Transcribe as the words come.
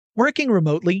Working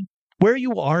remotely, where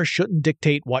you are shouldn't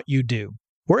dictate what you do.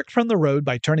 Work from the road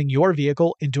by turning your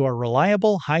vehicle into a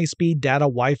reliable high-speed data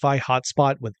Wi-Fi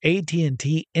hotspot with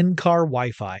AT&T in-car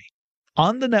Wi-Fi.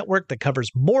 On the network that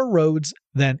covers more roads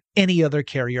than any other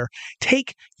carrier,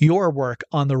 take your work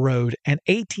on the road and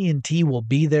AT&T will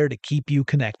be there to keep you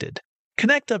connected.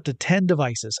 Connect up to 10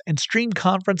 devices and stream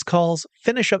conference calls,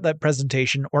 finish up that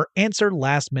presentation, or answer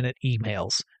last-minute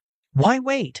emails. Why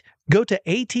wait? Go to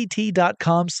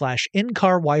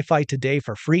att.com/in-car Wi-Fi today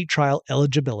for free trial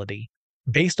eligibility.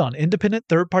 Based on independent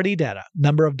third-party data,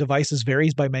 number of devices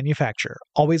varies by manufacturer.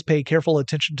 Always pay careful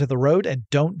attention to the road and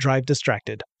don't drive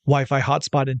distracted. Wi-Fi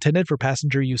hotspot intended for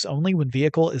passenger use only when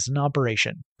vehicle is in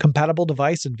operation. Compatible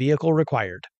device and vehicle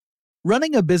required.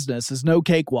 Running a business is no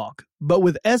cakewalk, but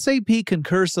with SAP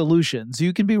Concur Solutions,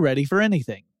 you can be ready for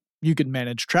anything. You can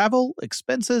manage travel,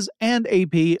 expenses, and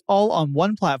AP all on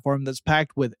one platform that's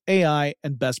packed with AI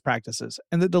and best practices,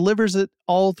 and that delivers it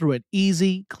all through an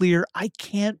easy, clear, I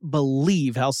can't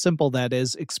believe how simple that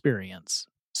is experience.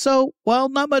 So, while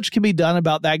not much can be done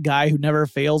about that guy who never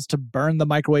fails to burn the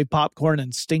microwave popcorn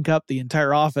and stink up the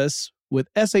entire office, with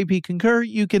SAP Concur,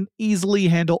 you can easily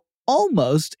handle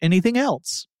almost anything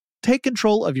else. Take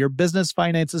control of your business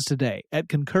finances today at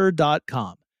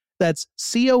concur.com. That's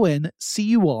CONCUR.com.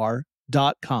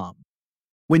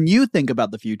 When you think about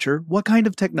the future, what kind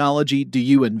of technology do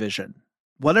you envision?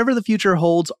 Whatever the future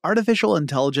holds, artificial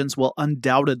intelligence will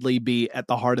undoubtedly be at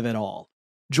the heart of it all.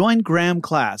 Join Graham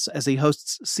Class as he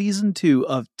hosts Season 2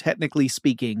 of Technically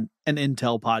Speaking, an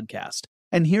Intel podcast,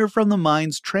 and hear from the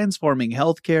minds transforming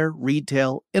healthcare,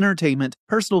 retail, entertainment,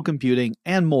 personal computing,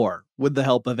 and more with the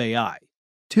help of AI.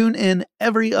 Tune in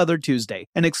every other Tuesday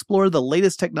and explore the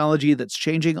latest technology that's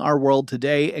changing our world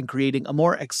today and creating a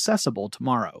more accessible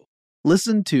tomorrow.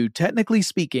 Listen to Technically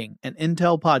Speaking, an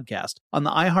Intel podcast on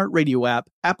the iHeartRadio app,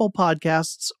 Apple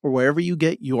Podcasts, or wherever you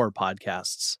get your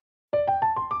podcasts.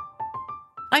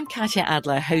 I'm Katya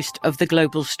Adler, host of The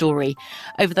Global Story.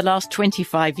 Over the last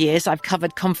 25 years, I've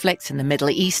covered conflicts in the Middle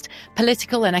East,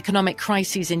 political and economic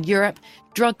crises in Europe,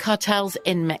 drug cartels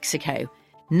in Mexico.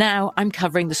 Now I'm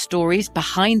covering the stories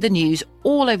behind the news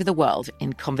all over the world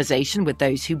in conversation with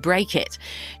those who break it.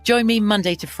 Join me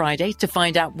Monday to Friday to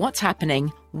find out what's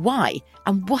happening, why,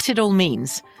 and what it all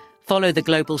means. Follow The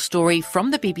Global Story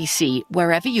from the BBC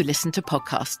wherever you listen to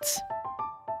podcasts.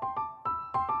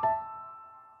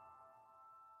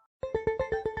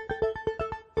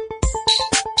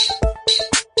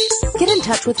 Get in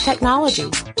touch with technology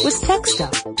with Tech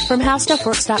Stuff from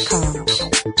HowStuffWorks.com.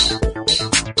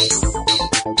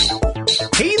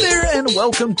 Hey there and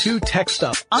welcome to Tech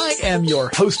Stuff. I am your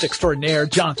host extraordinaire,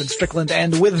 Jonathan Strickland,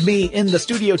 and with me in the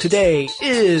studio today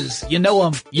is, you know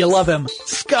him, you love him,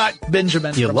 Scott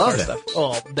Benjamin. You love it? Stuff.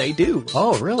 Oh, they do.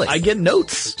 Oh, really? I get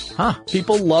notes. Huh.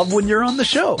 People love when you're on the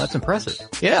show. That's impressive.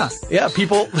 Yeah.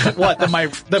 People, what, that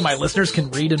my listeners can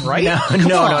read and write?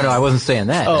 No, I wasn't saying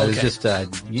that. Oh, I was okay. just,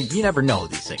 you never know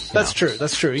these things. That's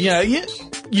true. Yeah,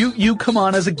 you come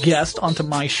on as a guest onto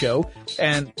my show,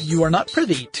 and you are not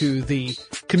privy to the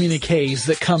communiques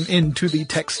that come into the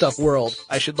tech stuff world.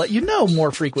 I should let you know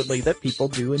more frequently that people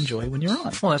do enjoy when you're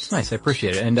on. Well, that's nice. I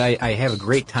appreciate it. And I have a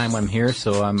great time when I'm here,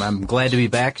 so I'm glad to be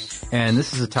back. And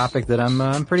this is a topic that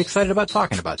I'm pretty excited about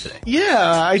talking about today.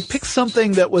 Yeah, I picked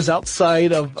something that was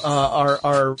outside of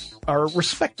our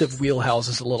respective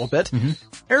wheelhouses a little bit. Mm-hmm.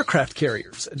 Aircraft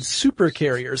carriers and super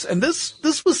carriers. And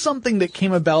this was something that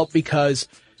came about because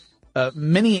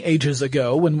many ages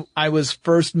ago, when I was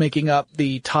first making up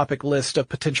the topic list of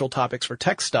potential topics for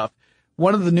tech stuff,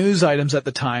 one of the news items at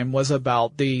the time was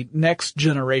about the next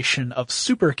generation of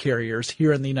super carriers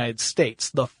here in the United States,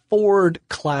 the Ford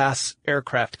class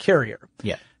aircraft carrier.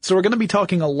 Yeah. So we're going to be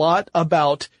talking a lot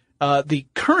about the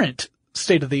current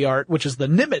state of the art, which is the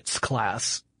Nimitz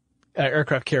class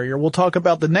aircraft carrier. We'll talk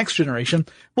about the next generation.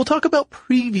 We'll talk about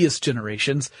previous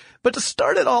generations. But to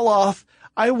start it all off,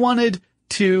 I wanted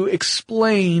to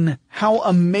explain how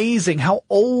amazing, how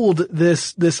old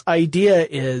this idea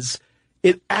is.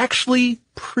 It actually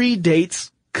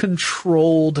predates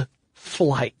controlled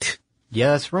flight.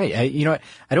 Yeah, that's right.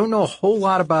 I don't know a whole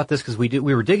lot about this because we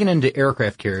were digging into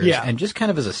aircraft carriers. Yeah. And just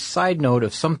kind of as a side note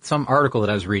of some article that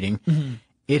I was reading, mm-hmm.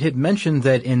 It had mentioned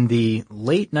that in the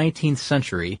late 19th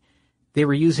century, they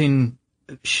were using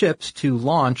ships to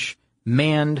launch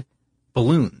manned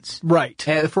balloons, right?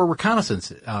 For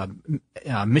reconnaissance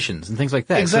missions and things like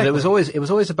that. Exactly. So it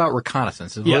was always about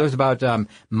reconnaissance. It was always about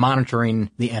monitoring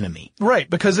the enemy. Right,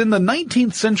 because in the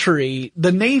 19th century,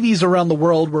 the navies around the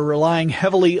world were relying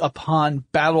heavily upon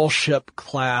battleship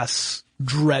class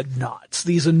dreadnoughts,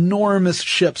 these enormous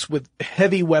ships with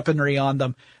heavy weaponry on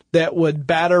them that would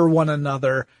batter one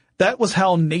another That was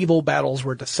how naval battles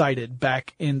were decided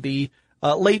back in the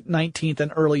late 19th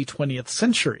and early 20th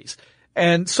centuries.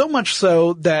 And so much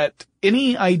so that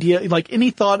any idea, like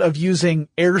any thought of using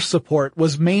air support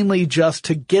was mainly just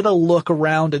to get a look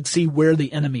around and see where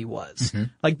the enemy was. Mm-hmm.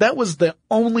 Like that was the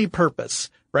only purpose,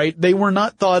 right? They were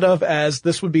not thought of as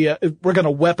this would be we're going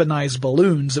to weaponize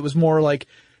balloons. It was more like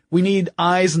we need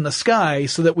eyes in the sky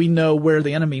so that we know where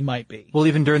the enemy might be. Well,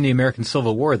 even during the American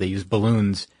Civil War, they used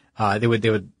balloons. They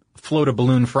would float a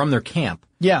balloon from their camp.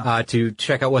 Yeah. To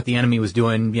check out what the enemy was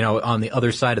doing, on the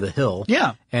other side of the hill.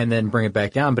 Yeah. And then bring it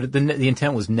back down. But the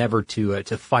intent was never to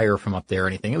fire from up there or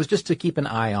anything. It was just to keep an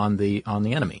eye on the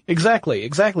enemy. Exactly.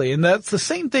 And that's the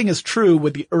same thing is true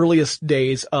with the earliest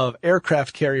days of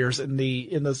aircraft carriers in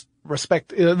this respect,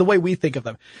 the way we think of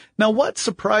them. Now, what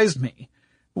surprised me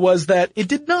was that it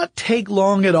did not take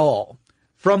long at all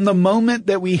from the moment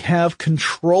that we have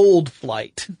controlled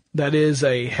flight, that is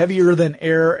a heavier than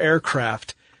air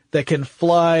aircraft that can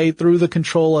fly through the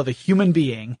control of a human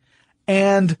being,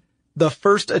 and the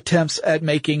first attempts at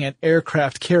making an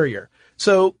aircraft carrier.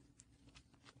 So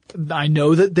I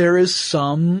know that there is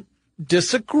some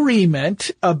disagreement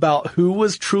about who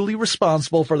was truly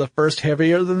responsible for the first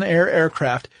heavier than air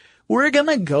aircraft. We're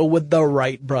gonna go with the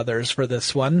Wright brothers for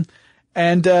this one.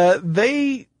 And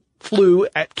they flew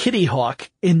at Kitty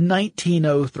Hawk in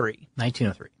 1903.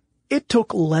 1903. It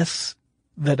took less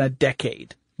than a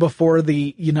decade before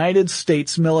the United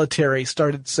States military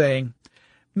started saying,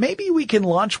 maybe we can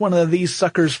launch one of these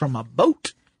suckers from a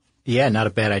boat. Yeah, not a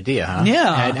bad idea, huh?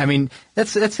 Yeah. And, I mean,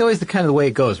 that's always the kind of the way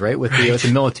it goes, right? With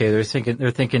the military,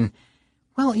 they're thinking,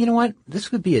 well, you know what?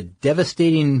 This would be a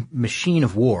devastating machine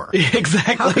of war.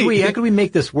 Exactly. How could we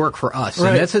make this work for us?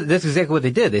 Right. And that's exactly what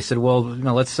they did. They said, well,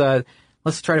 let's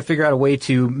try to figure out a way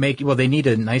to they need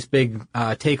a nice big,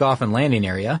 takeoff and landing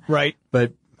area. Right.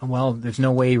 But, well, there's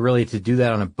no way really to do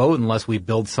that on a boat unless we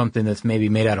build something that's maybe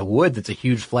made out of wood that's a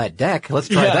huge flat deck. Let's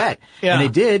try that. Yeah. And they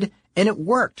did, and it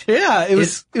worked. Yeah, it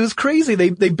was crazy.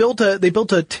 They built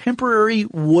a temporary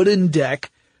wooden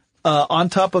deck on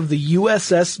top of the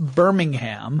USS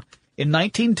Birmingham in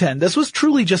 1910. This was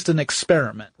truly just an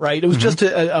experiment, right? It was just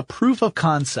a proof of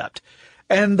concept.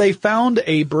 And they found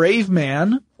a brave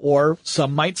man, or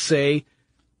some might say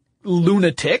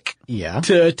lunatic,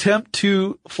 to attempt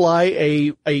to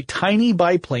fly a tiny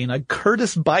biplane, a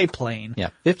Curtiss biplane.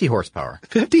 Yeah, 50 horsepower.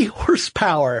 50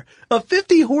 horsepower. A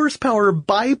 50 horsepower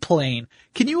biplane.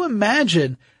 Can you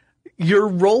imagine? You're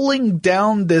rolling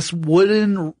down this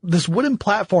wooden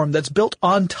platform that's built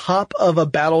on top of a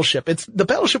battleship. The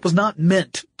battleship was not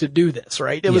meant to do this,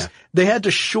 right? They had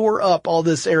to shore up all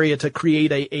this area to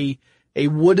create a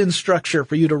wooden structure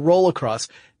for you to roll across,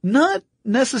 not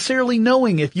necessarily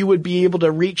knowing if you would be able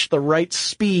to reach the right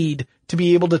speed to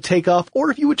be able to take off,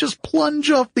 or if you would just plunge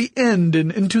off the end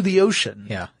and into the ocean.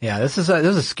 Yeah. This is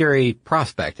a scary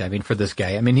prospect. I mean, for this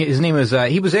guy. I mean, his name was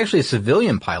he was actually a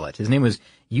civilian pilot. His name was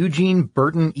Eugene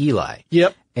Burton Ely.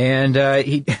 Yep. And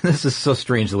this is so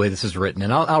strange the way this is written,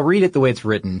 and I'll read it the way it's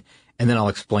written, and then I'll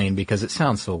explain because it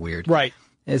sounds so weird. Right.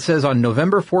 It says on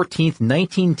November 14th,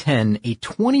 1910, a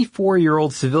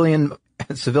 24-year-old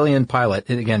civilian pilot,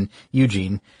 and again,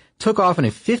 Eugene, took off in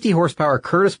a 50 horsepower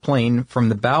Curtiss plane from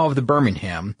the bow of the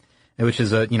Birmingham, which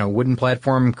is a, wooden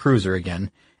platform cruiser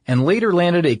again, and later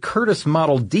landed a Curtiss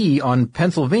Model D on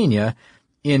Pennsylvania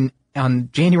on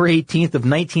January 18th of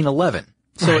 1911.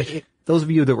 So those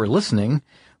of you that were listening,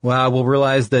 will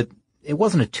realize that it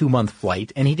wasn't a 2-month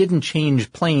flight, and he didn't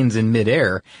change planes in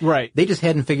midair. Right. They just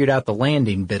hadn't figured out the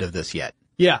landing bit of this yet.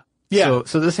 Yeah. Yeah.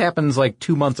 So this happens like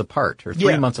 2 months apart, or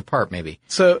 3 months apart, maybe.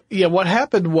 So, what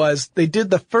happened was they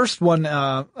did the first one,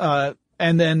 and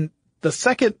then the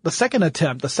second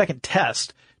attempt, the second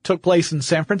test took place in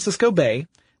San Francisco Bay.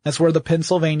 That's where the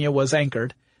Pennsylvania was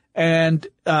anchored. And,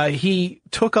 he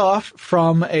took off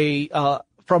from a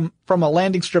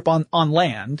landing strip on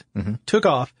land, took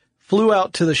off, flew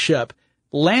out to the ship,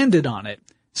 landed on it,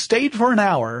 stayed for an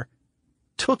hour,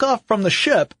 took off from the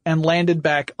ship, and landed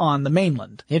back on the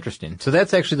mainland. Interesting. So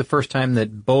that's actually the first time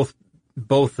that both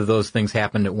of those things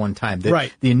happened at one time.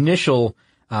 Right. The initial,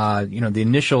 the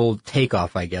initial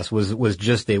takeoff, I guess, was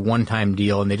just a one-time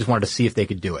deal, and they just wanted to see if they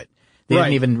could do it. They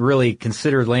didn't even really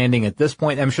consider landing at this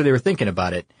point. I'm sure they were thinking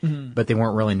about it, but they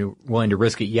weren't willing to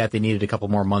risk it yet. They needed a couple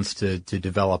more months to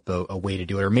develop a way to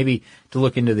do it, or maybe to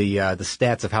look into the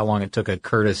stats of how long it took a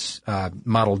Curtiss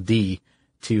Model D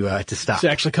to stop. To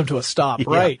actually come to a stop,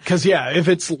 right? Because if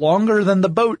it's longer than the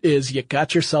boat is, you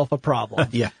got yourself a problem.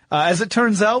 As it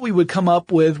turns out, we would come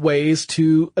up with ways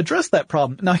to address that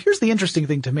problem. Now, here's the interesting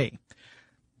thing to me.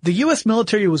 The U.S.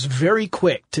 military was very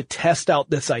quick to test out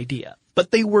this idea,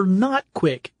 but they were not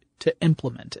quick to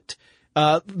implement it.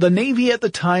 The Navy at the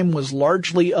time was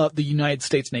largely the United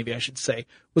States Navy, I should say,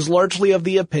 was largely of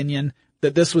the opinion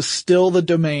that this was still the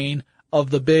domain of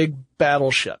the big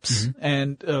battleships.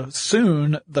 And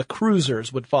soon the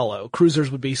cruisers would follow.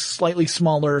 Cruisers would be slightly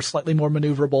smaller, slightly more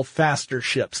maneuverable, faster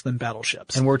ships than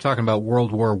battleships. And we're talking about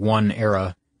World War I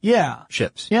era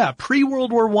ships. Yeah,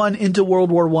 pre-World War I into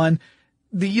World War I.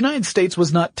 The United States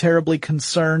was not terribly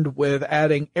concerned with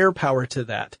adding air power to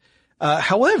that.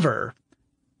 However,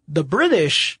 the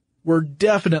British were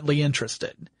definitely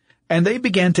interested, and they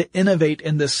began to innovate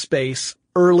in this space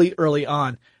early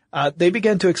on. They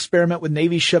began to experiment with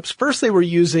Navy ships. First, they were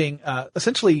using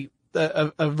essentially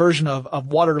a version of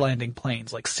water landing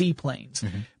planes, like seaplanes.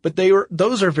 But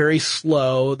those are very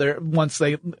slow. Once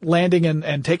they landing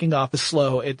and taking off is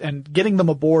slow, and getting them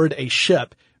aboard a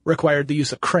ship required the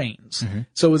use of cranes.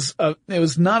 So it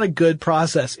was not a good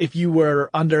process if you were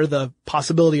under the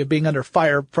possibility of being under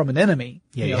fire from an enemy.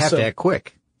 Yeah, you have to act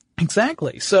quick.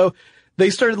 Exactly. So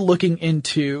they started looking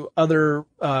into other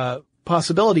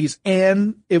possibilities,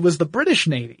 and it was the British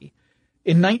Navy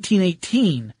in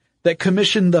 1918 that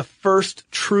commissioned the first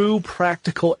true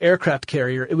practical aircraft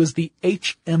carrier. It was the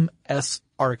HMS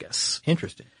Argus.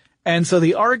 Interesting. And so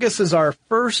the Argus is our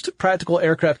first practical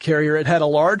aircraft carrier. It had a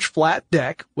large flat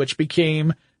deck, which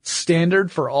became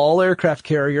standard for all aircraft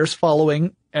carriers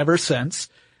following ever since.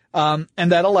 And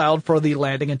that allowed for the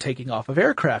landing and taking off of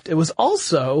aircraft. It was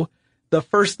also the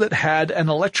first that had an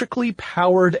electrically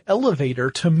powered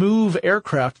elevator to move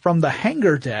aircraft from the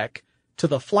hangar deck to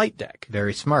the flight deck.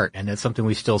 Very smart. And that's something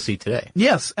we still see today.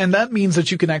 Yes. And that means that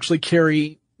you can actually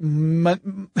carry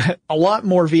a lot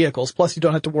more vehicles. Plus you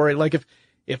don't have to worry, like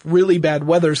if really bad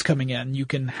weather's coming in, you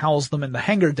can house them in the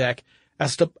hangar deck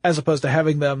as opposed to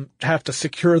having them have to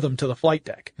secure them to the flight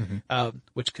deck,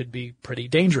 which could be pretty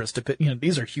dangerous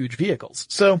these are huge vehicles.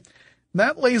 So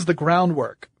that lays the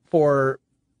groundwork for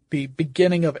the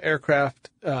beginning of aircraft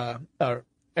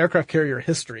carrier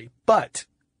history. But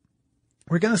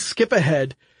we're going to skip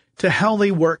ahead to how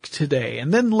they work today.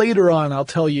 And then later on, I'll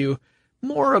tell you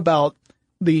more about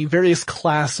the various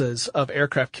classes of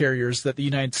aircraft carriers that the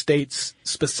United States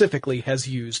specifically has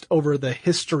used over the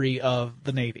history of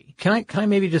the Navy. Can I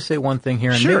maybe just say one thing here?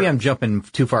 And Sure. maybe I'm jumping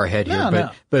too far ahead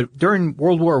here, but during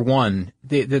World War I,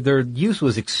 their use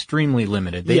was extremely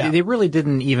limited. They really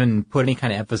didn't even put any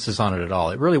kind of emphasis on it at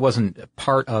all. It really wasn't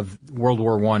part of World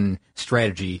War I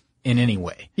strategy in any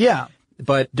way. Yeah.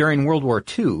 But during World War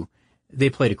II, they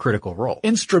played a critical role.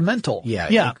 Instrumental.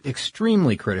 Yeah.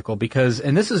 Extremely critical because,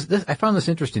 and I found this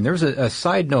interesting. There was a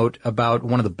side note about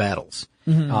one of the battles,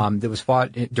 that was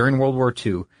fought during World War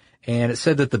II. And it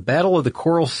said that the Battle of the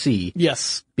Coral Sea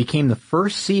became the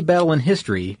first sea battle in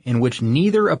history in which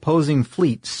neither opposing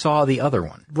fleet saw the other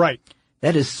one. Right.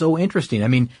 That is so interesting. I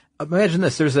mean, imagine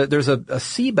this. There's a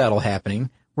sea battle happening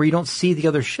where you don't see the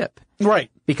other ship.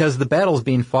 Right. Because the battle's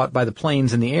being fought by the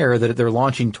planes in the air that they're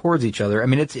launching towards each other. I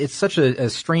mean, it's such a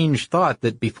strange thought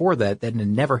that before that had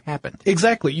never happened.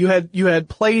 Exactly. You had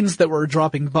planes that were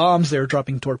dropping bombs, they were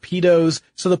dropping torpedoes.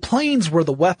 So the planes were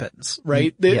the weapons,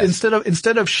 right? Yes.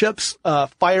 Instead of ships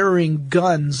firing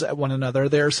guns at one another,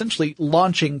 they're essentially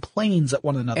launching planes at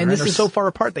one another. And they're so far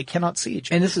apart they cannot see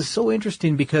each other. And this is so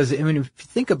interesting because, I mean, if you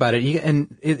think about it,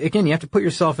 again, you have to put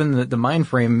yourself in the mind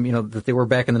frame, that they were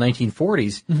back in the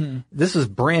 1940s. This is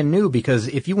brand new because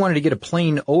if you wanted to get a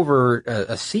plane over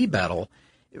a sea battle,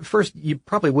 first, you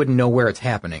probably wouldn't know where it's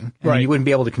happening. Right. You wouldn't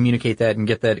be able to communicate that and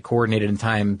get that coordinated in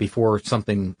time before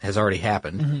something has already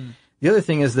happened. The other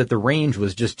thing is that the range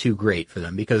was just too great for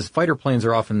them because fighter planes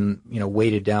are often,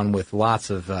 weighted down with lots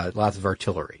of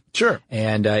artillery. Sure.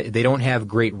 And they don't have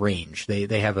great range.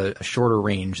 They have a shorter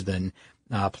range than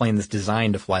a plane that's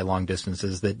designed to fly long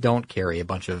distances that don't carry a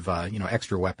bunch of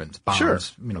extra weapons,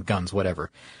 bombs, guns, whatever.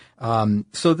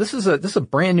 So this is a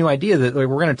brand new idea that we're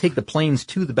going to take the planes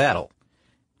to the battle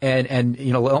and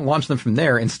launch them from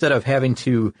there instead of having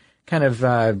to kind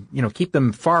of, keep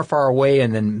them far, far away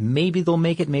and then maybe they'll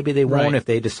make it, maybe they won't if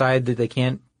they decide that they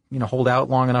can't, hold out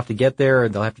long enough to get there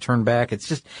and they'll have to turn back.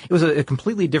 It was a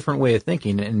completely different way of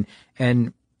thinking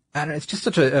and I don't know, it's just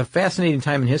such a fascinating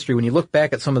time in history when you look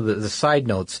back at some of the side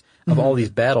notes of all these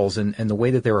battles and the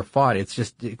way that they were fought. It's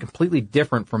just completely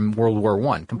different from World War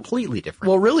I. Completely different.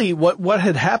 Well, really, what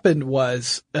had happened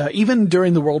was, even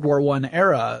during the World War I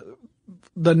era,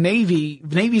 the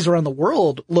navies around the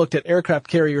world looked at aircraft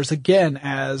carriers again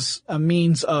as a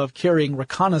means of carrying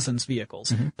reconnaissance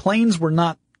vehicles. Planes were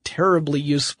not terribly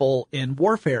useful in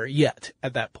warfare yet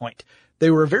at that point. They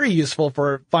were very useful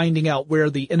for finding out where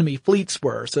the enemy fleets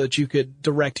were so that you could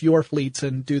direct your fleets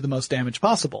and do the most damage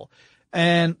possible.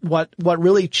 And what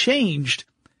really changed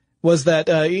was that,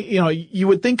 you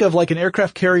would think of like an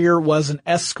aircraft carrier was an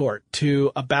escort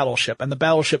to a battleship, and the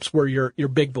battleships were your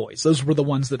big boys. Those were the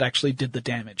ones that actually did the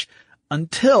damage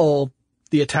until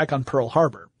the attack on Pearl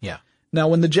Harbor. Yeah. Now,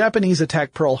 when the Japanese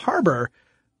attacked Pearl Harbor,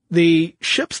 the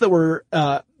ships that were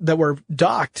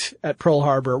docked at Pearl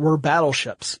Harbor were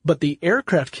battleships, but the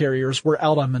aircraft carriers were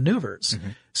out on maneuvers. Mm-hmm.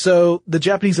 So the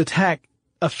Japanese attack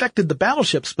affected the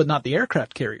battleships, but not the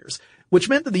aircraft carriers, which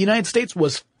meant that the United States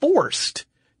was forced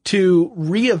to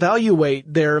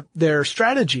reevaluate their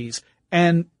strategies,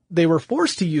 and they were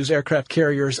forced to use aircraft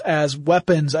carriers as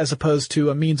weapons as opposed to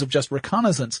a means of just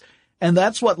reconnaissance. And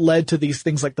that's what led to these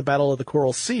things like the Battle of the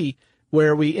Coral Sea,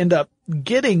 where we end up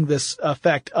getting this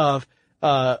effect of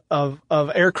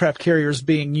aircraft carriers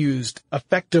being used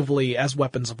effectively as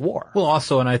weapons of war. Well,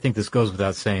 also, and I think this goes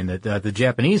without saying, that the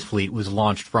Japanese fleet was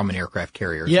launched from an aircraft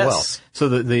carrier as well. So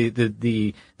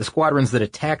the squadrons that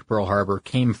attacked Pearl Harbor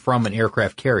came from an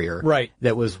aircraft carrier. Right.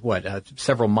 That was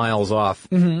several miles off.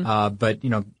 Mm-hmm. But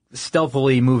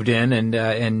stealthily moved in and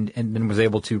then was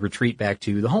able to retreat back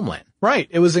to the homeland. Right.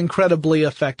 It was incredibly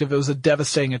effective. It was a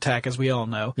devastating attack, as we all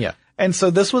know. Yeah. And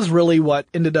so this was really what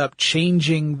ended up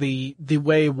changing the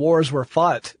way wars were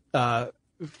fought,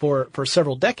 for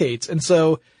several decades. And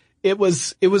so it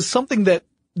was something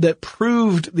that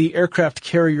proved the aircraft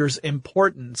carrier's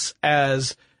importance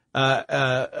as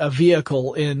a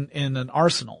vehicle in an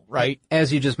arsenal, right?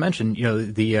 As you just mentioned,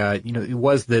 it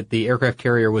was that the aircraft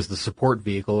carrier was the support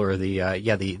vehicle or the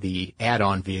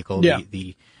add-on vehicle,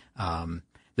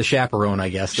 the chaperone, I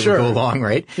guess, that would go along,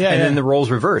 right? Yeah, and then the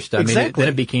roles reversed. I mean, exactly.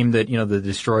 Then it became that, the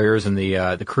destroyers and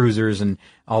the cruisers and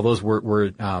all those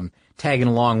were tagging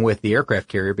along with the aircraft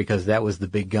carrier because that was the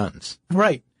big guns.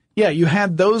 Right. Yeah, you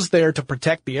had those there to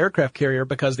protect the aircraft carrier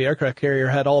because the aircraft carrier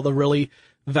had all the really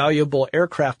valuable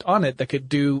aircraft on it that could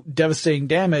do devastating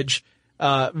damage,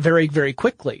 very, very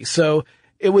quickly. So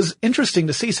it was interesting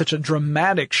to see such a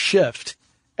dramatic shift.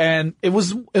 And it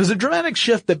was a dramatic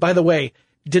shift that, by the way,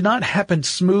 did not happen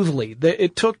smoothly.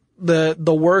 It took the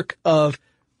work of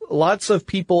lots of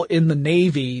people in the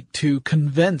Navy to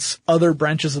convince other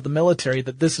branches of the military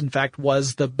that this, in fact,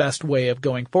 was the best way of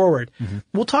going forward. Mm-hmm.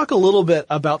 We'll talk a little bit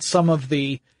about some of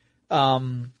the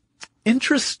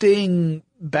interesting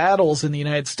battles in the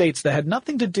United States that had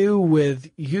nothing to do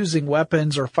with using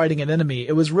weapons or fighting an enemy.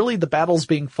 It was really the battles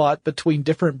being fought between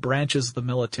different branches of the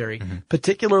military, mm-hmm.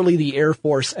 particularly the Air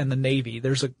Force and the Navy.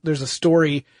 There's a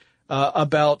story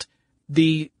about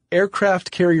the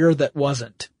aircraft carrier that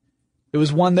wasn't. It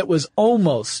was one that was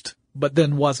almost, but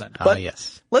then wasn't. But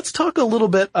yes. Let's talk a little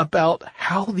bit about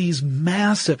how these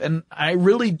massive, and I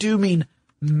really do mean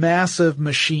massive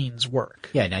machines work.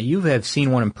 Yeah, now you have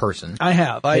seen one in person. I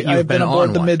have. I've been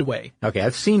aboard the Midway. Okay,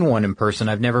 I've seen one in person.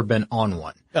 I've never been on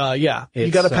one. Yeah.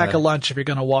 You gotta pack a lunch if you're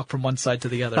gonna walk from one side to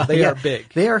the other. They are big.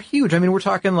 They are huge. I mean, we're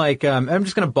talking like, I'm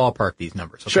just gonna ballpark these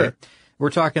numbers, okay? Sure.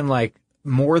 We're talking like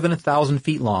more than 1,000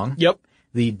 feet long. Yep.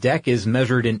 The deck is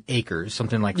measured in acres,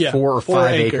 something like 4 or 4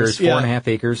 5 acres, 4.5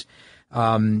 acres.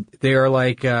 They are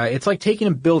like, it's like taking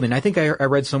a building. I think I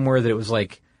read somewhere that it was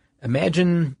like,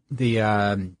 imagine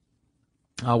the,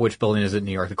 which building is it in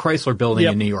New York? The Chrysler building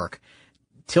in New York.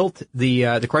 Tilt the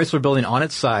Chrysler building on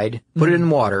its side, put it in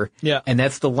water. Yeah. And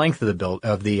that's the length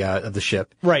of the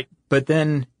ship. Right. But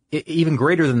then even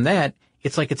greater than that,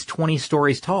 it's like it's 20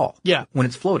 stories tall. Yeah. When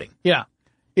it's floating. Yeah.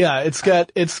 Yeah,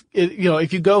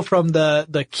 if you go from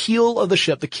the keel of the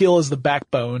ship, the keel is the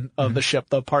backbone of the ship,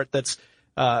 the part that's,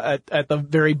 at the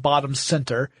very bottom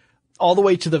center, all the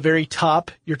way to the very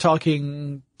top, you're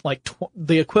talking like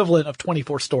the equivalent of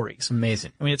 24 stories.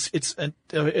 Amazing. I mean, it's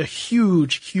a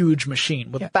huge, huge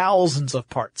machine with thousands of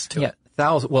parts to it.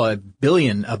 A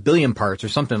billion parts or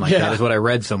something like that is what I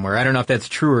read somewhere. I don't know if that's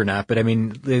true or not, but I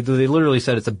mean, they literally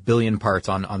said it's 1 billion parts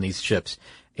on these ships.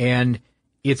 And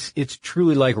it's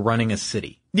truly like running a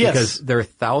city. Yes. Because there are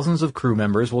thousands of crew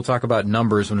members. We'll talk about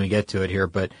numbers when we get to it here,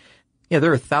 but yeah,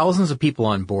 there are thousands of people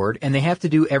on board and they have to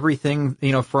do everything,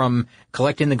 from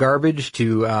collecting the garbage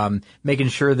to, making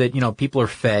sure that, people are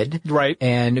fed. Right.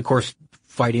 And of course,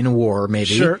 fighting a war, maybe.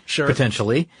 Sure.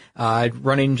 Potentially.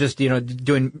 Running just,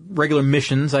 doing regular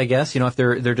missions, I guess. If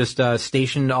they're just,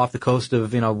 stationed off the coast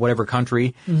of, whatever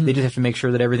country, they just have to make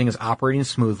sure that everything is operating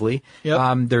smoothly.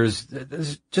 Yep. There's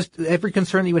just every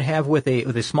concern that you would have with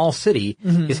a small city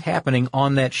is happening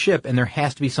on that ship, and there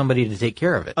has to be somebody to take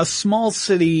care of it. A small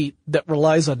city that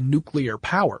relies on nuclear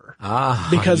power.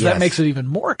 Because that makes it even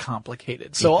more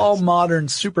complicated. So all modern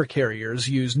supercarriers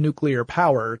use nuclear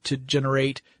power to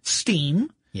generate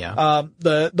steam. Yeah.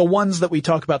 The ones that we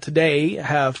talk about today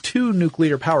have 2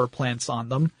 nuclear power plants on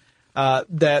them.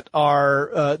 that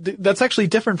are that's actually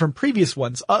different from previous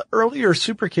ones. Earlier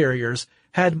supercarriers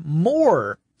had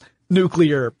more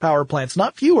nuclear power plants,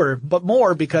 not fewer, but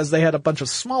more, because they had a bunch of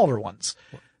smaller ones.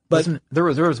 But there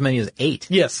was as many as 8.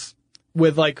 Yes,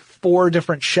 with like 4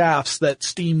 different shafts that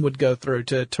steam would go through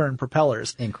to turn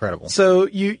propellers. Incredible. So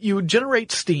you would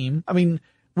generate steam. I mean,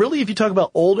 really, if you talk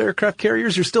about old aircraft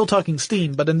carriers, you're still talking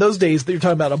steam, but in those days, you're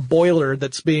talking about a boiler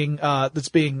that's being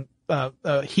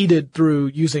heated through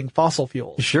using fossil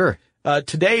fuels. Sure.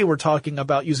 Today, we're talking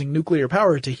about using nuclear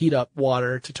power to heat up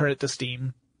water to turn it to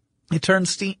steam. It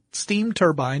turns steam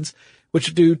turbines,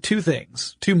 which do 2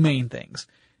 main things.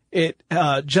 It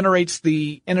generates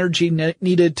the energy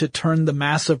needed to turn the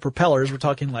massive propellers. We're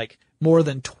talking like more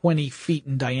than 20 feet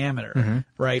in diameter,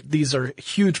 right? These are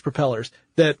huge propellers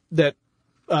that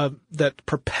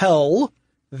propel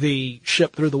the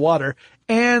ship through the water,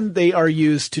 and they are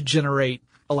used to generate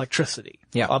electricity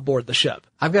aboard the ship.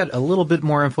 I've got a little bit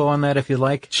more info on that if you'd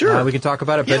like. Sure. We can talk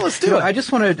about it. Yeah, but, let's do it. I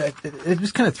just want to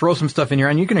just kind of throw some stuff in here,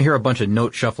 and you're going to hear a bunch of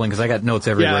note shuffling because I got notes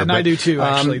everywhere. Yeah, and I do too,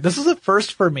 actually. This is a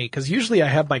first for me because usually I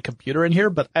have my computer in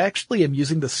here, but I actually am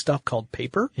using this stuff called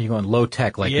paper. You're going low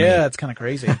tech like me. Yeah, it's kind of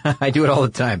crazy. I do it all the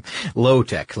time. Low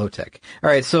tech. All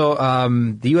right. So,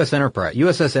 the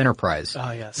USS Enterprise.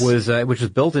 Oh, yes. Which was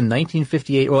built in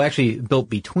 1958. Well, actually built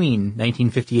between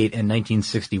 1958 and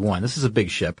 1961. This is a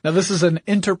big ship. Now, this is an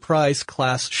Enterprise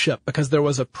class ship because there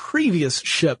was a previous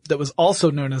ship that was also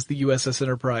known as the USS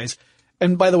Enterprise.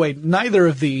 And by the way, neither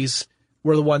of these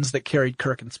were the ones that carried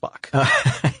Kirk and Spock.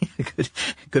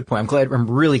 Good point. I'm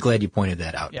really glad you pointed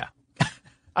that out. Yeah.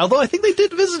 Although I think they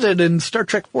did visit it in Star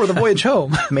Trek IV: The Voyage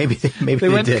Home. maybe they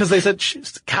went did. because they said,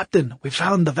 Captain, we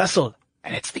found the vessel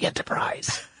and it's the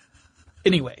Enterprise.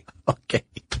 Anyway. Okay.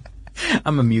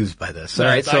 I'm amused by this. All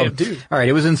Yes, right, so I am too. all right,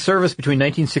 it was in service between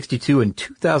 1962 and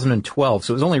 2012,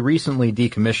 so it was only recently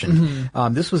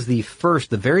decommissioned. This was the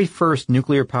very first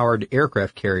nuclear-powered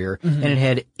aircraft carrier, and it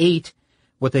had 8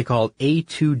 what they called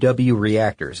A2W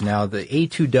reactors. Now, the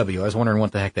A2W, I was wondering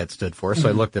what the heck that stood for, so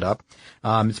I looked it up.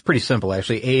 It's pretty simple,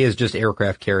 actually. A is just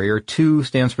aircraft carrier. 2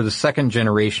 stands for the second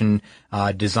generation,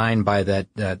 designed by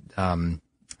that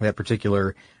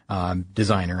particular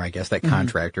designer, I guess, that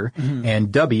contractor. And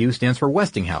W stands for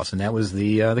Westinghouse, and that was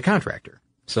the contractor.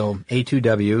 So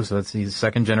A2W, so that's the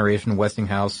second generation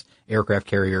Westinghouse aircraft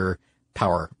carrier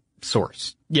power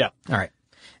source. Yeah. All right.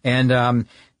 And, so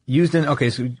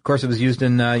of course it was used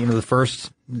in, the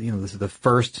first, this is the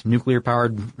first nuclear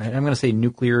powered, I'm going to say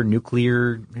nuclear.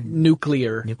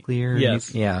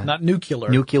 Yes. Yeah. Not nuclear.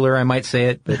 Nuclear, I might say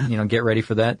it, but, get ready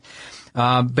for that.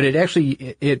 But it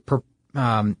actually,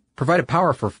 provided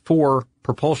power for 4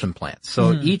 propulsion plants.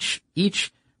 So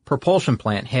each propulsion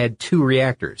plant had 2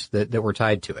 reactors that were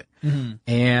tied to it.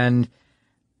 And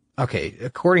okay,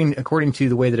 according to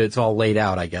the way that it's all laid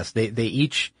out, I guess they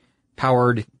each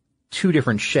powered 2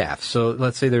 different shafts. So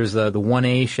let's say there's the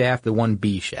 1A shaft, the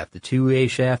 1B shaft, the 2A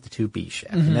shaft, the 2B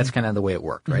shaft. And that's kind of the way it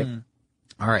worked, right?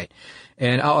 All right.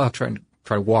 And I'll try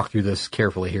to walk through this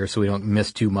carefully here so we don't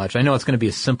miss too much. I know it's going to be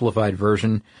a simplified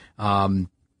version.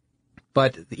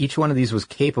 But each one of these was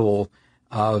capable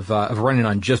of running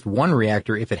on just 1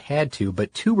 reactor if it had to,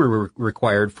 but 2 were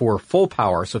required for full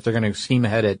power. So if they're going to steam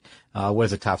ahead at, what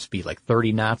is the top speed? Like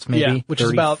 30 knots maybe? Yeah, which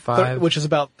is about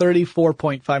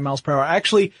 34.5 miles per hour.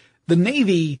 Actually, the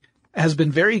Navy has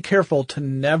been very careful to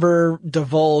never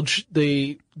divulge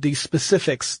the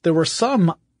specifics. There were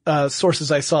some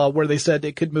sources I saw where they said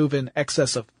it could move in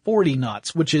excess of 40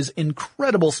 knots, which is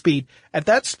incredible speed. At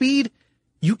that speed,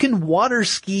 you can water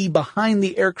ski behind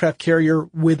the aircraft carrier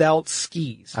without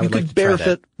skis. You could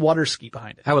barefoot water ski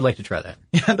behind it. I would like to try that.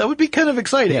 Yeah, that would be kind of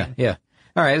exciting. Yeah.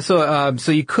 All right.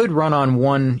 So you could run on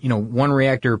one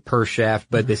reactor per shaft,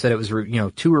 but they said it was,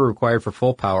 2 were required for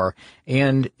full power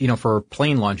and, for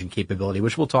plane launching capability,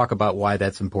 which we'll talk about why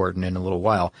that's important in a little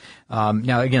while.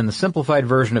 Now again, the simplified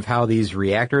version of how these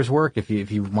reactors work, if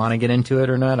you want to get into it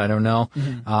or not, I don't know.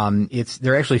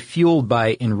 They're actually fueled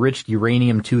by enriched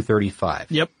uranium-235.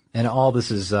 Yep. And all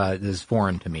this is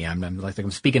foreign to me.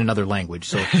 I'm speaking another language,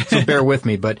 so bear with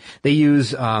me. But they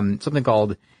use something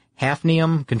called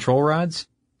hafnium control rods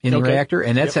in the reactor,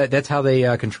 and that's how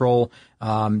they control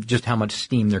just how much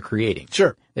steam they're creating.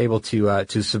 Sure, they're able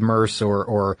to submerge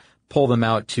or pull them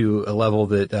out to a level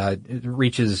that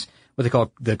reaches what they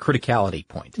call the criticality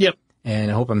point. Yep. And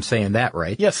I hope I'm saying that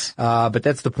right. Yes. But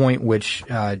that's the point which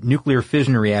nuclear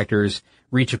fission reactors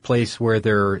reach a place where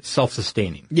they're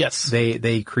self-sustaining. Yes.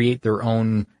 They create their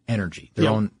own energy, their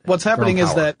own. What's happening their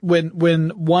own is that when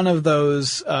one of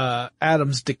those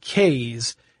atoms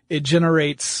decays, it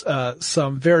generates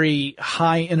some very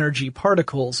high energy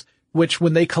particles which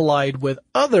when they collide with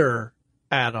other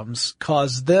atoms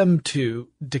cause them to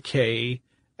decay,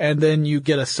 and then you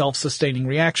get a self-sustaining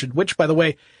reaction, which, by the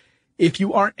way, if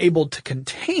you aren't able to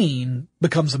contain,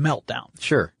 becomes a meltdown.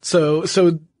 Sure. So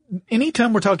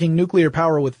anytime we're talking nuclear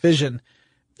power with fission,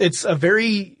 it's a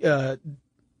very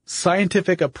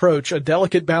scientific approach, a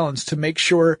delicate balance to make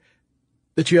sure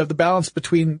that you have the balance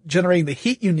between generating the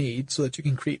heat you need so that you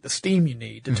can create the steam you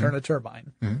need to turn a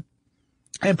turbine,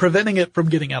 and preventing it from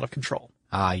getting out of control.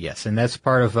 Yes. And that's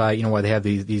part of, why they have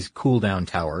these cool down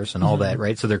towers and all that,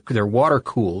 right? So they're water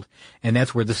cooled, and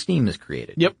that's where the steam is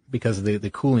created. Yep. Because of the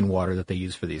cooling water that they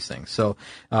use for these things. So,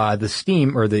 the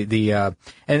steam or and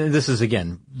this is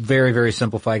again, very, very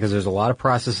simplified because there's a lot of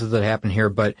processes that happen here,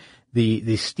 but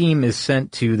the steam is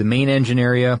sent to the main engine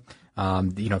area,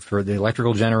 for the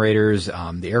electrical generators,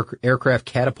 the aircraft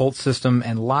catapult system,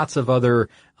 and lots of other,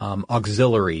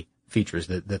 auxiliary features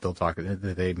that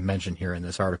they mention here in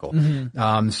this article.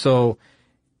 So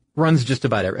runs just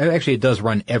about actually it does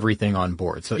run everything on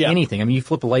board. So anything. I mean, you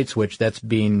flip a light switch, that's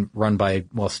being run by,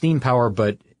 steam power,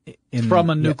 but from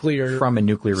a nuclear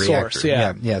reactor. Source,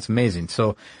 yeah, it's amazing.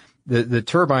 So the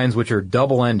turbines, which are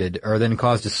double-ended, are then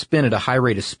caused to spin at a high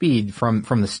rate of speed from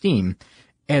the steam.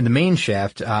 And the main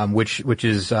shaft, which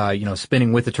is,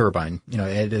 spinning with the turbine,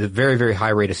 at a very, very high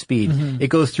rate of speed, it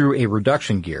goes through a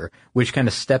reduction gear, which kind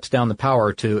of steps down the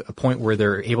power to a point where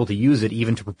they're able to use it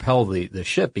even to propel the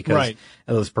ship, because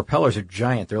those propellers are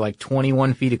giant. They're like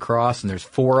 21 feet across, and there's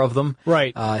 4 of them.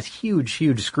 Right. Huge,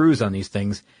 huge screws on these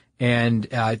things. And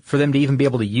for them to even be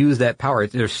able to use that power,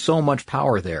 there's so much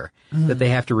power there that they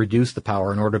have to reduce the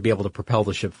power in order to be able to propel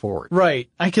the ship forward. Right.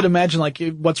 I could imagine,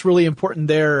 what's really important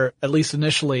there, at least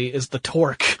initially, is the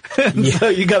torque. So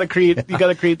you gotta create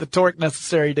the torque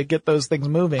necessary to get those things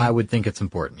moving. I would think it's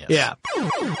important, yes. Yeah.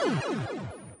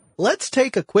 Let's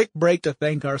take a quick break to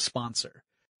thank our sponsor.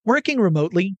 Working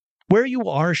remotely, where you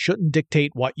are shouldn't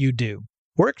dictate what you do.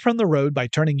 Work from the road by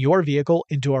turning your vehicle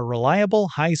into a reliable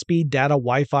high-speed data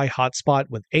Wi-Fi hotspot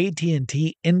with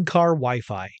AT&T in-car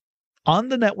Wi-Fi. On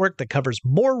the network that covers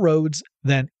more roads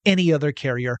than any other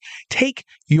carrier, take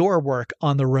your work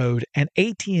on the road and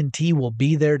AT&T will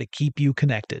be there to keep you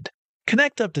connected.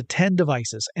 Connect up to 10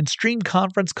 devices and stream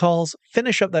conference calls,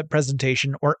 finish up that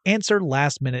presentation, or answer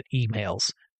last-minute emails.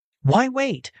 Why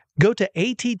wait? Go to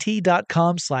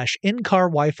att.com/in-car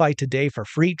Wi-Fi today for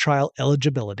free trial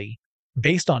eligibility.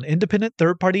 Based on independent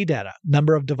third-party data,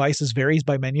 number of devices varies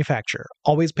by manufacturer.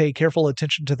 Always pay careful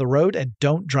attention to the road and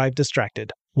don't drive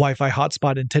distracted. Wi-Fi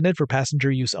hotspot intended for passenger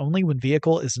use only when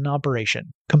vehicle is in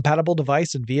operation. Compatible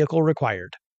device and vehicle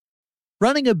required.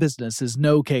 Running a business is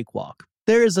no cakewalk.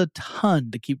 There is a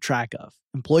ton to keep track of.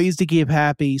 Employees to keep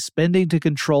happy, spending to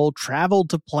control, travel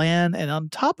to plan, and on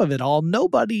top of it all,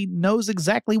 nobody knows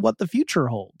exactly what the future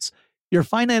holds. Your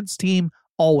finance team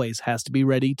always has to be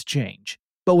ready to change.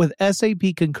 But with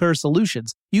SAP Concur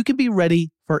Solutions, you can be ready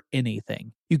for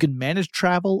anything. You can manage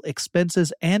travel,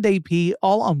 expenses, and AP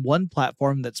all on one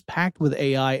platform that's packed with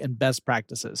AI and best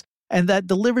practices, and that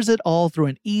delivers it all through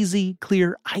an easy,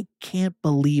 clear, I can't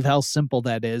believe how simple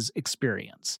that is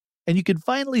experience. And you can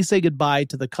finally say goodbye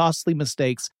to the costly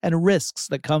mistakes and risks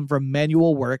that come from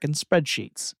manual work and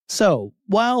spreadsheets. So,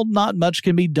 while not much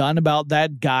can be done about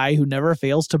that guy who never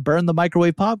fails to burn the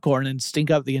microwave popcorn and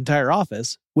stink up the entire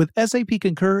office, with SAP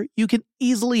Concur, you can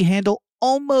easily handle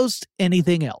almost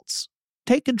anything else.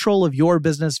 Take control of your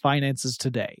business finances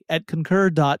today at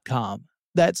Concur.com.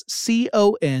 That's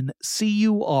CONCUR.com.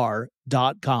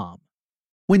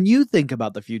 When you think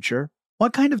about the future,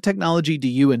 what kind of technology do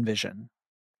you envision?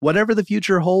 Whatever the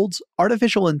future holds,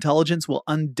 artificial intelligence will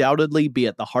undoubtedly be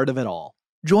at the heart of it all.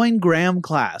 Join Graham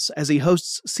Class as he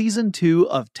hosts Season 2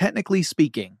 of Technically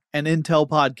Speaking, an Intel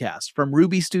podcast from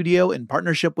Ruby Studio in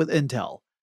partnership with Intel.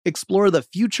 Explore the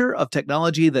future of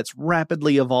technology that's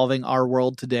rapidly evolving our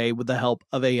world today with the help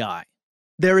of AI.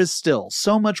 There is still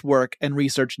so much work and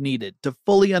research needed to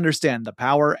fully understand the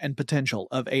power and potential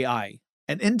of AI.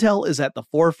 And Intel is at the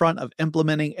forefront of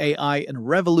implementing AI and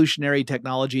revolutionary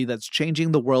technology that's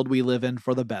changing the world we live in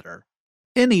for the better.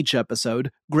 In each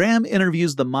episode, Graham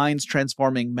interviews the minds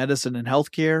transforming medicine and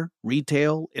healthcare,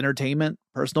 retail, entertainment,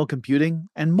 personal computing,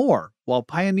 and more, while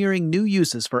pioneering new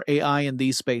uses for AI in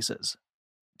these spaces.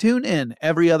 Tune in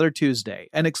every other Tuesday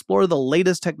and explore the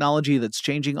latest technology that's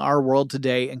changing our world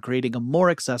today and creating a more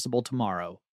accessible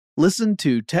tomorrow. Listen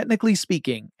to Technically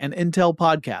Speaking, an Intel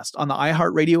podcast on the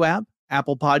iHeartRadio app,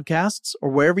 Apple Podcasts, or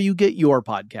wherever you get your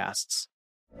podcasts.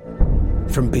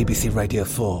 From BBC Radio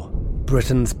 4,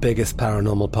 Britain's biggest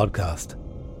paranormal podcast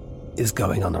is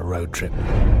going on a road trip.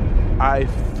 I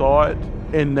thought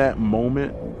in that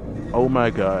moment, oh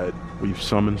my God, We've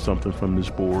summoned something from this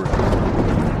board.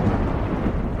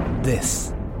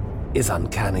 This is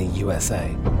Uncanny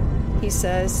USA. He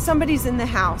says, somebody's in the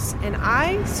house, and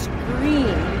I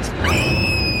screamed.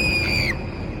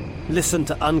 Listen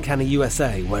to Uncanny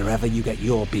USA wherever you get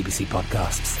your BBC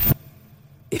podcasts,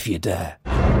 if you dare.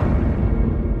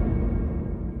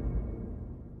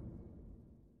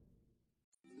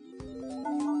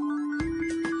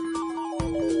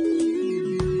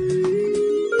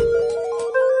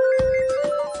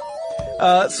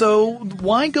 So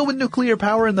why go with nuclear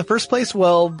power in the first place?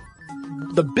 Well,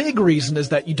 the big reason is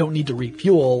that you don't need to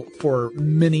refuel for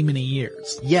many, many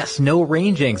years. Yes, no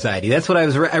range anxiety. That's what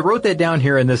I wrote that down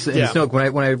here in this note.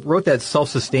 When I wrote that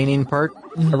self-sustaining part,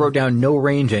 I wrote down no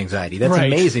range anxiety. That's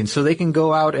amazing. So they can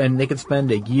go out and they can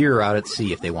spend a year out at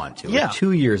sea if they want to. Yeah. Or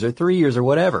 2 years or 3 years or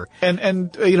whatever.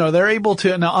 And you know, they're able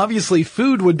to, now obviously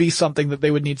food would be something that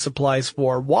they would need supplies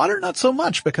for. Water, not so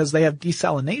much, because they have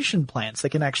desalination plants. They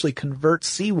can actually convert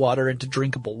seawater into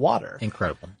drinkable water.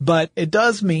 Incredible. But it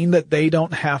does mean that they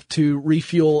don't have to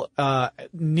refuel,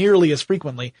 nearly as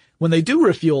frequently. When they do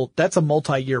refuel, that's a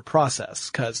multi-year process,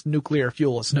 because nuclear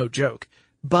fuel is no joke.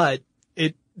 But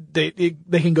they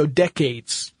can go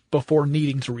decades before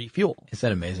needing to refuel. Is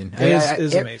that amazing? It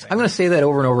is amazing. I'm going to say that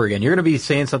over and over again. You're going to be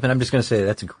saying something. I'm just going to say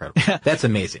that's incredible. That's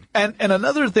amazing. And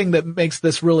another thing that makes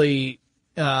this really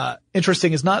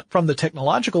interesting is not from the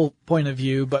technological point of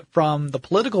view, but from the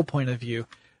political point of view.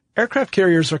 Aircraft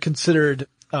carriers are considered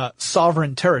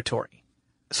sovereign territory.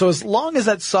 So as long as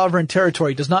that sovereign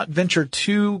territory does not venture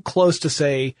too close to,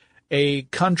 say, a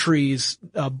country's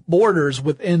borders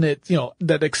within it, you know,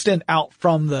 that extend out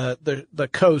from the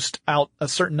coast out a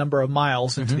certain number of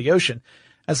miles into the ocean.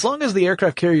 As long as the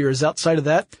aircraft carrier is outside of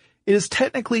that, it is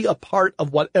technically a part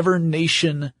of whatever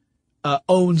nation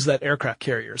owns that aircraft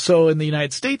carrier. So in the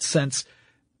United States sense,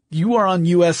 you are on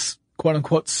U.S. quote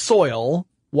unquote soil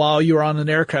while you're on an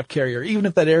aircraft carrier, even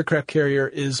if that aircraft carrier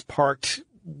is parked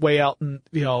way out in,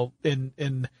 you know,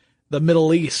 in the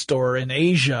Middle East or in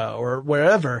Asia or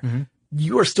wherever,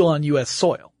 you are still on U.S.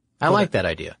 soil. I like that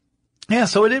idea. Yeah,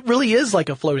 so it really is like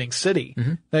a floating city.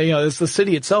 You know, the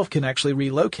city itself can actually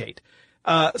relocate.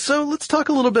 So let's talk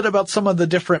a little bit about some of the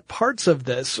different parts of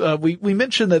this. We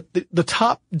mentioned that the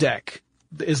top deck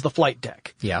is the flight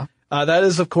deck. Yeah. That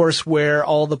is, of course, where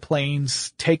all the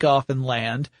planes take off and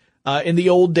land. In the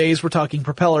old days, we're talking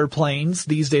propeller planes.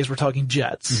 These days, we're talking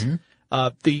jets.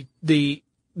 The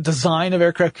design of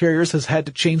aircraft carriers has had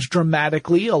to change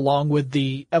dramatically along with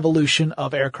the evolution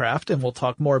of aircraft, and we'll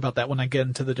talk more about that when I get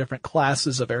into the different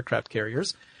classes of aircraft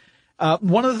carriers.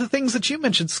 One of the things that you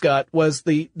mentioned, Scott, was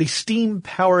the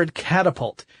steam-powered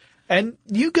catapult. And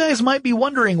you guys might be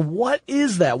wondering, what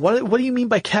is that? What do you mean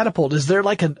by catapult? Is there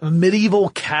like a medieval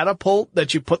catapult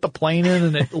that you put the plane in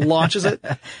and it launches it?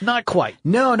 Not quite.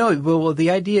 No. Well, the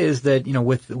idea is that, you know,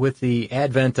 with the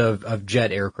advent of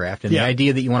jet aircraft and the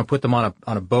idea that you want to put them on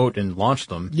a boat and launch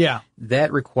them,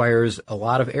 that requires a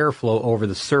lot of airflow over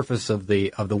the surface of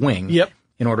the wing.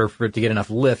 In order for it to get enough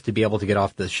lift to be able to get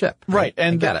off the ship. Right.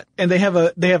 And got it. And they have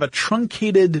a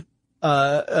truncated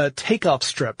takeoff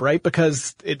strip, right?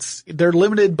 Because they're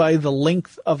limited by the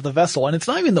length of the vessel, and it's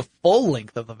not even the full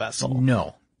length of the vessel.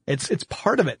 No. It's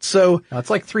part of it. So it's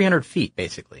like 300 feet,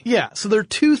 basically. Yeah. So there are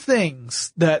two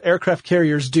things that aircraft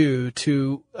carriers do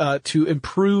to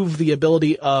improve the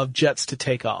ability of jets to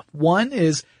take off. One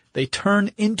is they turn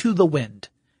into the wind,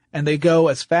 and they go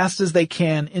as fast as they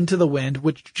can into the wind,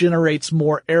 which generates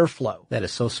more airflow. That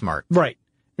is so smart. Right.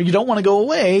 You don't want to go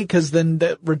away because then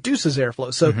that reduces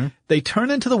airflow. So they turn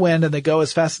into the wind and they go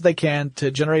as fast as they can to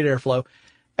generate airflow.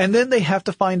 And then they have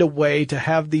to find a way to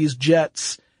have these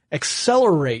jets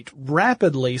accelerate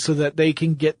rapidly so that they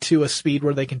can get to a speed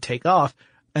where they can take off.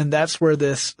 And that's where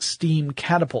this steam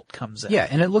catapult comes in. Yeah,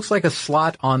 and it looks like a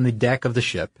slot on the deck of the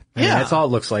ship. I mean, that's all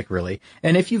it looks like, really.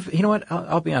 And if you know what,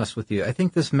 I'll be honest with you. I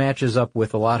think this matches up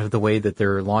with a lot of the way that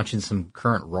they're launching some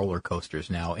current roller coasters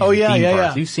now. In theme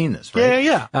parks. You've seen this, right?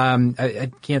 Yeah. I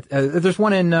can't. There's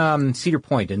one in Cedar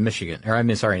Point in Michigan,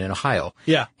 in Ohio.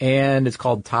 Yeah. And it's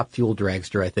called Top Fuel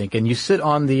Dragster, I think. And you sit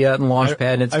on the launch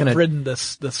pad, and it's I've ridden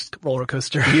this roller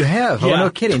coaster. You have? Yeah, oh, no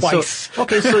kidding. Twice. So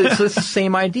it's the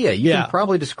same idea. You can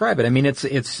probably describe it. I mean,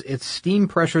 it's steam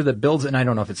pressure that builds, and I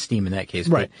don't know if it's steam in that case,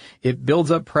 but it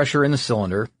builds up pressure in the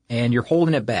cylinder, and you're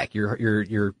holding it back.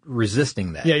 You're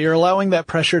resisting that. Yeah, you're allowing that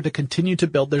pressure to continue to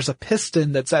build. There's a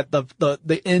piston that's at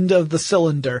the end of the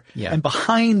cylinder, and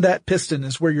behind that piston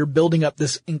is where you're building up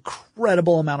this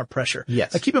incredible amount of pressure.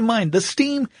 Yes. Now, keep in mind, the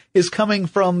steam is coming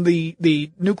from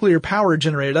the nuclear power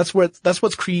generator. That's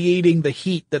what's creating the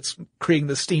heat that's creating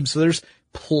the steam. So there's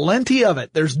plenty of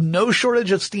it. There's no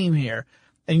shortage of steam here.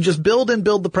 And you just build and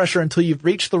build the pressure until you've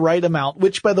reached the right amount,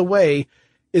 which, by the way,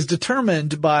 is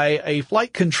determined by a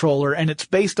flight controller, and it's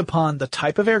based upon the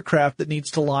type of aircraft that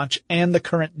needs to launch and the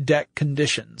current deck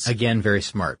conditions. Again, very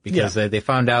smart, because they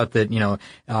found out that,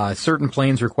 certain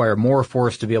planes require more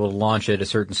force to be able to launch at a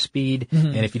certain speed,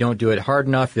 and if you don't do it hard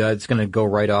enough, it's going to go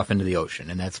right off into the ocean,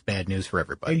 and that's bad news for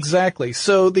everybody. Exactly.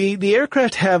 So the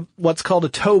aircraft have what's called a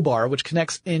tow bar, which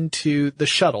connects into the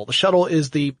shuttle. The shuttle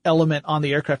is the element on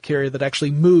the aircraft carrier that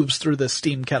actually moves through the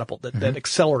steam catapult that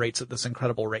accelerates at this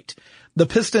incredible rate. The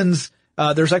pistons,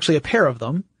 there's actually a pair of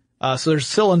them. So there's a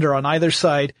cylinder on either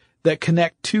side that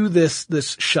connect to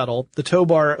this shuttle. The tow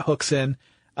bar hooks in,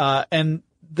 and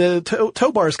the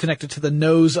tow bar is connected to the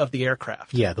nose of the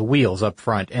aircraft. Yeah, the wheels up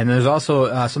front. And there's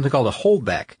also something called a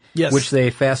holdback, which they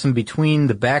fasten between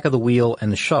the back of the wheel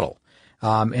and the shuttle.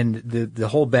 And the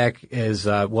holdback is,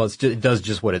 it does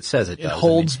just what it says it does. It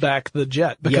holds back the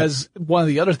jet, because one of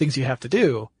the other things you have to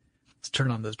do is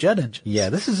turn on those jet engines. Yeah,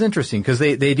 this is interesting, because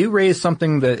they do raise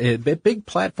something a big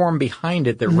platform behind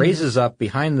it that raises up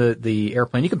behind the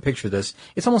airplane. You can picture this.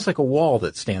 It's almost like a wall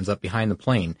that stands up behind the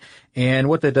plane. And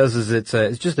what that does is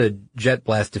it's just a jet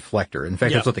blast deflector. In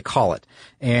fact, that's what they call it.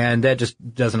 And that just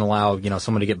doesn't allow,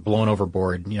 someone to get blown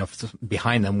overboard,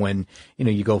 behind them when,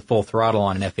 you go full throttle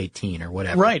on an F-18 or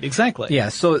whatever. Right, exactly. Yeah,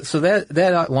 so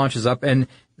that launches up, and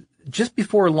just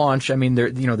before launch,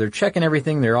 they're checking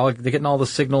everything. They're getting all the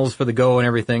signals for the go and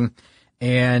everything.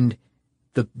 And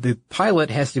the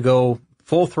pilot has to go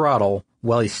full throttle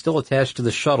while he's still attached to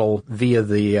the shuttle via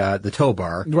the tow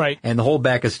bar. Right. And the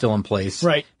holdback is still in place.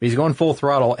 Right. But he's going full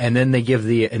throttle, and then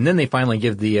they finally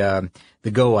give the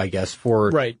go, I guess,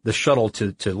 for the shuttle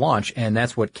to launch, and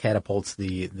that's what catapults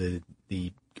the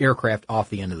aircraft off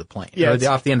the end of the plane. Yeah. Or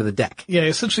off the end of the deck. Yeah,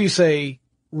 essentially you say,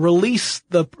 release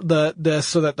the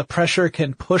so that the pressure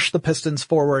can push the pistons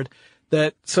forward.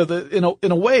 In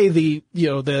a way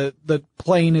the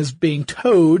plane is being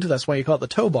towed. That's why you call it the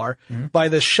tow bar by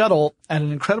this shuttle at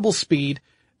an incredible speed.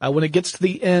 When it gets to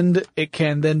the end, it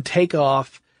can then take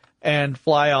off and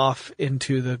fly off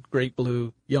into the great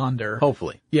blue yonder.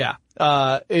 Hopefully. Yeah.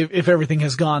 If everything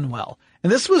has gone well.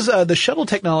 And this was, the shuttle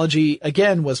technology,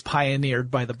 again, was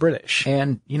pioneered by the British.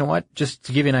 And you know what? Just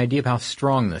to give you an idea of how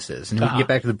strong this is, and we can get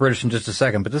back to the British in just a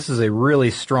second, but this is a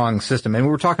really strong system. And we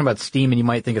were talking about steam, and you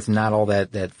might think it's not all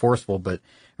that forceful,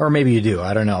 or maybe you do,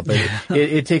 I don't know. But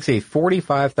it takes a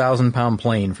 45,000-pound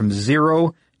plane from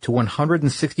 0 to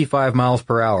 165 miles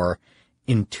per hour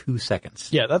in 2 seconds.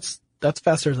 Yeah, that's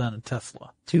faster than a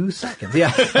Tesla. 2 seconds.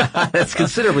 Yeah. That's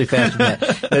considerably faster than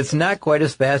that. That's not quite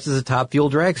as fast as a Top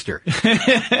Fuel dragster.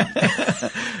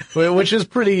 Which is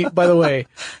pretty, by the way,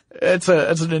 it's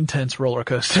an intense roller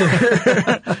coaster.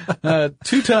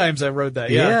 2 times I rode that.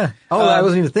 Yeah. Oh, I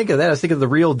wasn't even thinking of that. I was thinking of the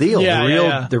real deal.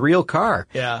 Yeah, the real car.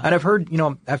 Yeah. And I've heard,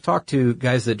 I've talked to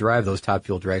guys that drive those Top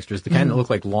Fuel dragsters, the kind that look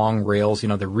like long rails,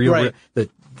 the real, the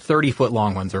 30-foot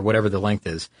long ones or whatever the length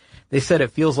is. They said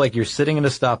it feels like you're sitting at a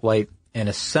stoplight and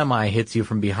a semi hits you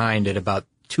from behind at about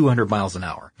 200 miles an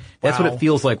hour. That's what it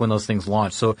feels like when those things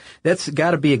launch. So that's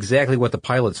got to be exactly what the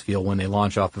pilots feel when they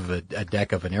launch off of a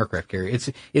deck of an aircraft carrier.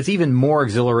 It's even more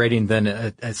exhilarating than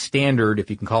a standard, if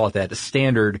you can call it that, a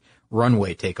standard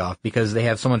runway takeoff, because they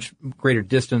have so much greater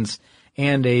distance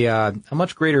and a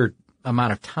much greater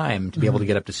amount of time to be able to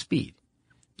get up to speed.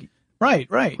 Right.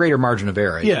 Greater margin of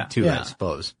error, too, I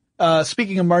suppose.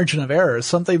 Speaking of margin of error,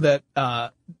 something that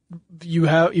you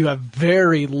have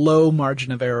very low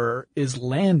margin of error is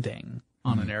landing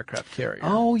on an aircraft carrier.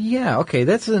 Oh yeah, okay.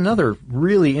 That's another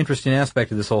really interesting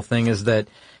aspect of this whole thing, is that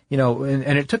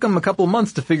and it took them a couple of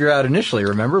months to figure out initially.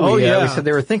 Remember, we said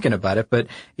they were thinking about it, but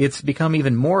it's become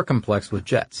even more complex with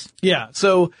jets. Yeah.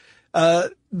 So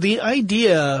the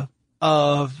idea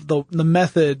of the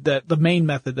main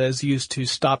method that is used to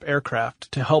stop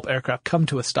aircraft, to help aircraft come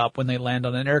to a stop when they land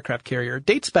on an aircraft carrier,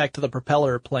 dates back to the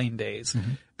propeller plane days,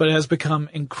 but it has become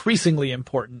increasingly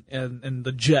important in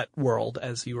the jet world,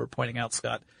 as you were pointing out,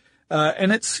 Scott.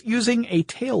 And it's using a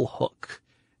tail hook.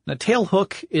 And a tail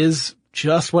hook is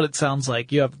just what it sounds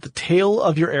like. You have the tail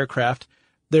of your aircraft.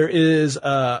 There is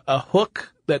a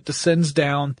hook that descends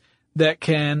down that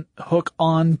can hook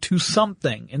on to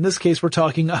something. In this case, we're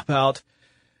talking about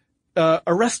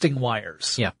arresting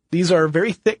wires. Yeah. These are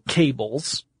very thick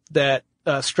cables that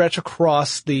stretch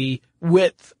across the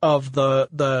width of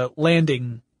the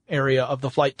landing area of the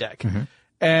flight deck.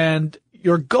 And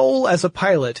your goal as a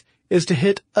pilot is to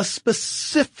hit a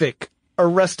specific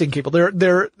arresting cable.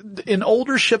 There in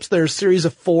older ships, there's a series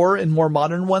of 4. In more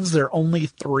modern ones, there are only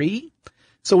 3.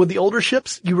 So with the older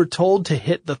ships, you were told to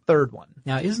hit the third one.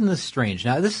 Now, isn't this strange?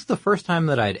 Now, this is the first time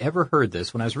that I'd ever heard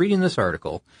this. When I was reading this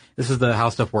article, this is the How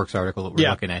Stuff Works article that we're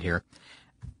looking at here.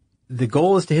 The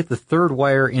goal is to hit the third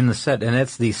wire in the set, and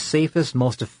it's the safest,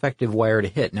 most effective wire to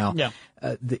hit. Now,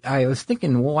 I was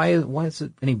thinking, why is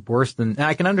it any worse than...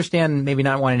 I can understand maybe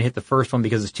not wanting to hit the first one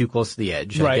because it's too close to the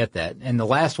edge. Right. I get that. And the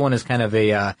last one is kind of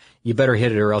a, you better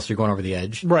hit it or else you're going over the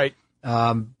edge. Right.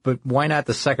 But why not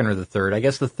the second or the third? I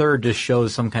guess the third just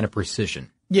shows some kind of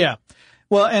precision. Yeah.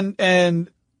 Well, and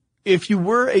if you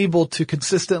were able to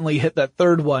consistently hit that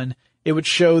third one, it would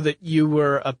show that you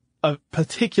were a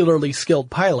particularly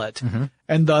skilled pilot,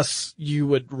 and thus you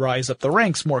would rise up the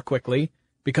ranks more quickly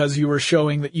because you were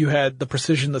showing that you had the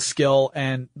precision, the skill,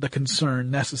 and the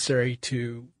concern necessary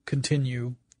to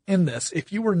continue in this.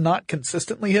 If you were not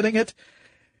consistently hitting it,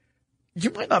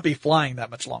 you might not be flying that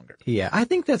much longer. Yeah, I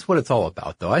think that's what it's all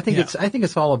about, though. I think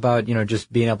it's all about,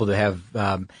 just being able to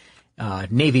have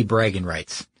Navy bragging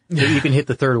rights. You can hit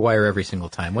the third wire every single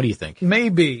time. What do you think?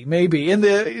 Maybe. In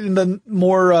the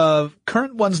more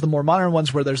current ones, the more modern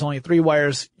ones where there's only 3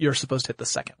 wires, you're supposed to hit the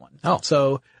second one. Oh.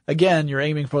 So again, you're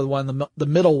aiming for the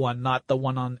middle one, not the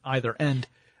one on either end.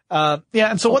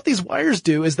 And so what these wires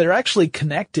do is they're actually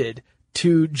connected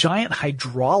to giant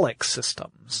hydraulic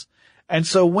systems. And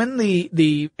so when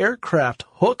the aircraft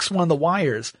hooks one of the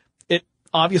wires, it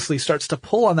obviously starts to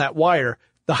pull on that wire.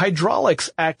 The hydraulics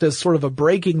act as sort of a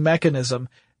braking mechanism.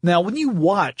 Now, when you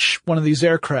watch one of these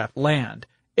aircraft land,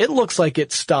 it looks like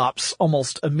it stops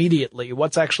almost immediately.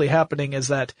 What's actually happening is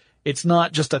that it's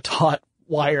not just a taut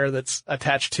wire that's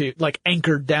attached to, like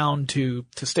anchored down to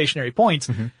stationary points,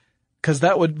 because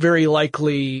that would very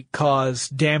likely cause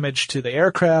damage to the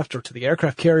aircraft or to the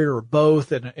aircraft carrier or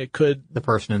both, and it could... The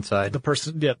person inside.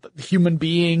 The human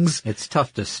beings. It's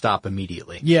tough to stop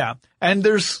immediately. Yeah. And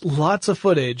there's lots of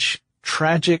footage,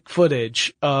 tragic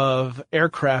footage of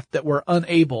aircraft that were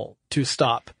unable to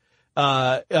stop,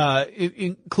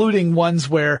 including ones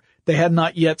where they had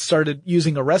not yet started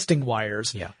using arresting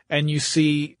wires. Yeah. And you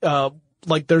see, I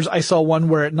saw one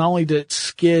where it not only did it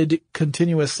skid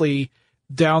continuously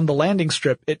down the landing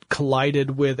strip, it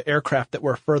collided with aircraft that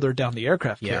were further down the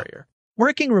aircraft carrier.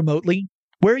 Working remotely,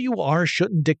 where you are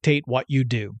shouldn't dictate what you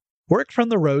do. Work from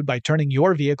the road by turning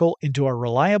your vehicle into a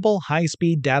reliable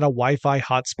high-speed data Wi-Fi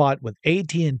hotspot with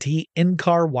AT&T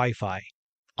in-car Wi-Fi.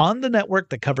 On the network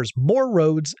that covers more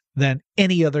roads than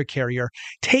any other carrier,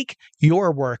 take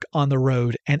your work on the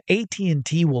road and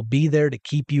AT&T will be there to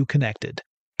keep you connected.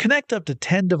 Connect up to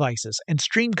 10 devices and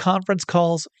stream conference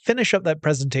calls, finish up that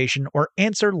presentation, or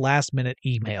answer last-minute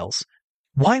emails.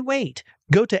 Why wait?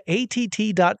 Go to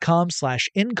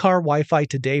att.com/in-car Wi-Fi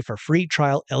today for free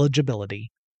trial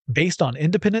eligibility. Based on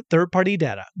independent third-party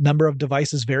data, number of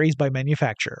devices varies by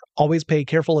manufacturer. Always pay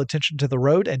careful attention to the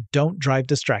road and don't drive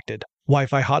distracted.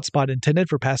 Wi-Fi hotspot intended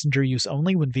for passenger use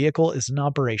only when vehicle is in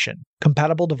operation.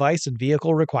 Compatible device and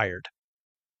vehicle required.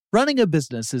 Running a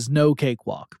business is no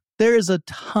cakewalk. There is a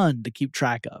ton to keep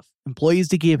track of. Employees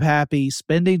to keep happy,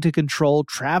 spending to control,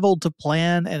 travel to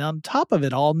plan, and on top of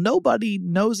it all, nobody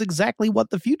knows exactly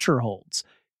what the future holds.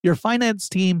 Your finance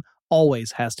team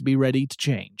always has to be ready to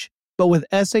change. But with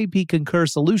SAP Concur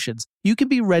Solutions, you can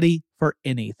be ready for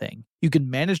anything. You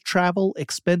can manage travel,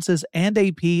 expenses, and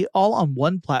AP all on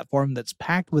one platform that's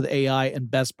packed with AI and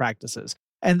best practices,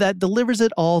 and that delivers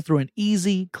it all through an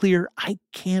easy, clear, I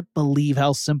can't believe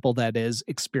how simple that is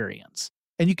experience.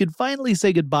 And you can finally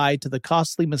say goodbye to the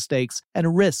costly mistakes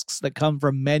and risks that come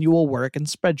from manual work and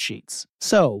spreadsheets.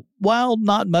 So, while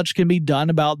not much can be done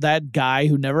about that guy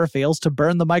who never fails to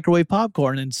burn the microwave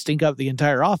popcorn and stink up the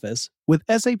entire office, with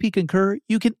SAP Concur,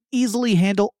 you can easily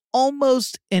handle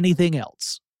almost anything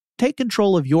else. Take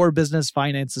control of your business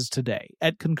finances today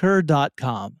at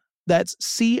Concur.com. That's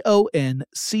CONCUR.com.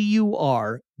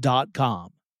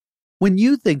 When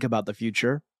you think about the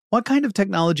future, what kind of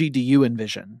technology do you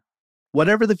envision?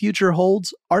 Whatever the future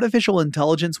holds, artificial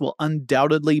intelligence will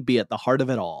undoubtedly be at the heart of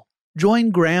it all.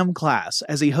 Join Graham Class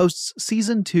as he hosts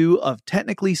Season 2 of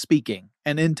Technically Speaking,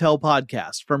 an Intel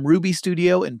podcast from Ruby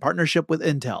Studio in partnership with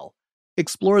Intel.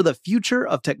 Explore the future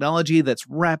of technology that's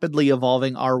rapidly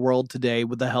evolving our world today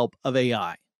with the help of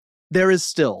AI. There is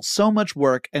still so much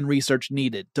work and research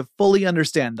needed to fully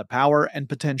understand the power and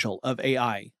potential of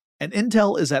AI. And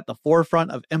Intel is at the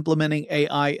forefront of implementing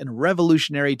AI and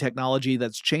revolutionary technology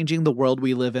that's changing the world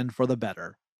we live in for the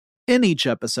better. In each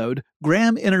episode,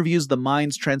 Graham interviews the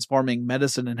minds transforming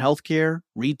medicine and healthcare,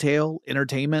 retail,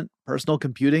 entertainment, personal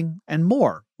computing, and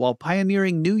more, while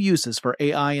pioneering new uses for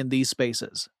AI in these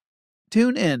spaces.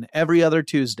 Tune in every other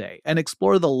Tuesday and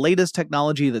explore the latest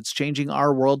technology that's changing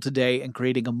our world today and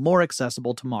creating a more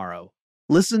accessible tomorrow.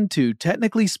 Listen to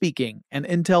Technically Speaking, an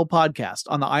Intel podcast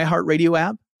on the iHeartRadio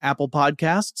app, Apple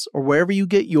Podcasts, or wherever you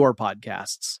get your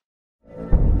podcasts.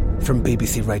 From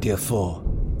BBC Radio 4,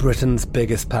 Britain's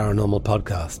biggest paranormal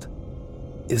podcast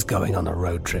is going on a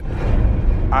road trip.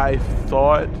 I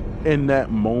thought in that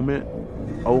moment,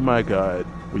 oh my God,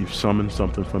 we've summoned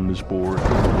something from this board.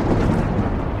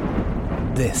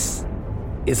 This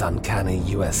is Uncanny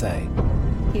USA.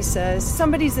 He says,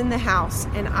 somebody's in the house,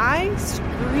 and I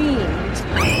screamed.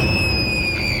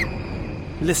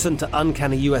 Listen to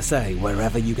Uncanny USA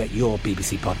wherever you get your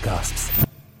BBC podcasts,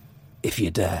 if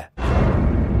you dare.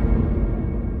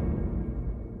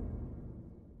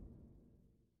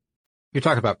 You're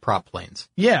talking about prop planes.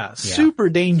 Yeah, super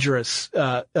dangerous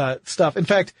stuff. In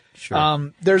fact,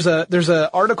 Sure. there's a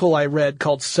article I read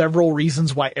called "Several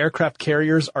Reasons Why Aircraft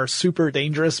Carriers Are Super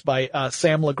Dangerous" by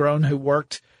Sam Legrone, who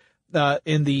worked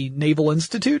in the Naval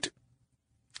Institute,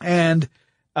 and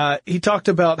he talked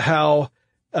about how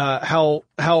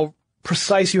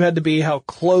precise you had to be, how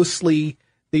closely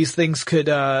these things could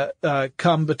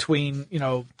come between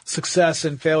success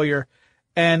and failure.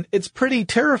 And it's pretty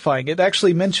terrifying. It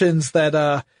actually mentions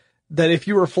that if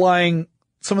you were flying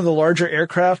some of the larger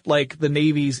aircraft, like the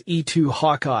Navy's E-2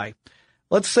 Hawkeye,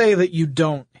 let's say that you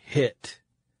don't hit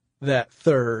that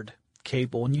third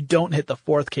cable and you don't hit the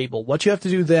fourth cable. What you have to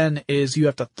do then is you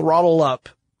have to throttle up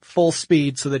full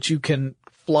speed so that you can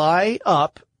fly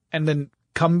up and then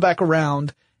come back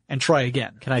around and try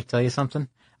again. Can I tell you something?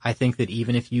 I think that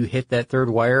even if you hit that third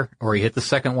wire or you hit the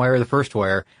second wire or the first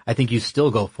wire, I think you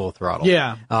still go full throttle.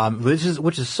 Yeah.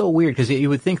 Which is so weird because you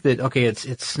would think that, okay, it's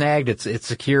snagged, it's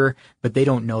secure, but they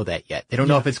don't know that yet. They don't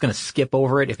know if it's going to skip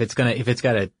over it, if it's got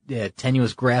a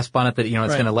tenuous grasp on it that,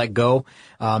 it's going to let go.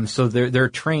 So they're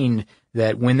trained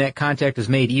that when that contact is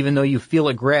made, even though you feel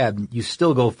it grab, you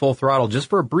still go full throttle just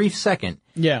for a brief second.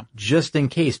 Yeah. Just in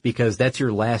case, because that's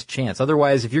your last chance.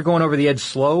 Otherwise, if you're going over the edge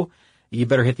slow, you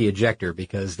better hit the ejector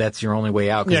because that's your only way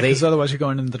out. Because otherwise you're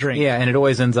going into the drain. Yeah, and it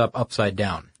always ends up upside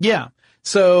down. Yeah.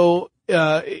 So,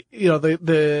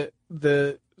 the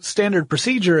standard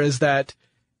procedure is that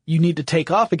you need to take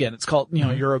off again. It's called,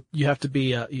 you have to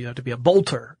be a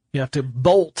bolter. You have to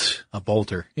bolt. A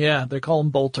bolter. Yeah, they call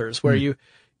them bolters, where you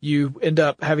end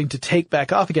up having to take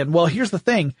back off again. Well, here's the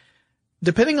thing.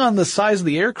 Depending on the size of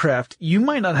the aircraft, you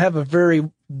might not have a very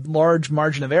large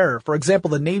margin of error. For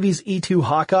example, the Navy's E-2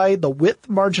 Hawkeye, the width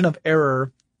margin of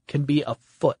error can be a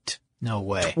foot. No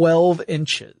way. 12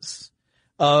 inches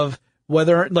of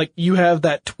whether, you have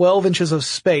that 12 inches of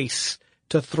space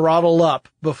to throttle up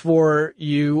before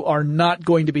you are not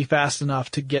going to be fast enough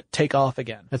to take off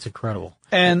again. That's incredible.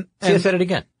 And I said it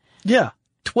again. Yeah.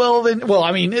 12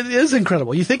 it is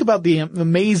incredible. You think about the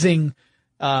amazing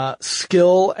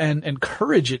skill and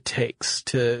courage it takes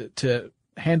to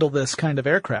handle this kind of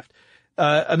aircraft.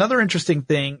 Another interesting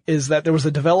thing is that there was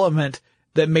a development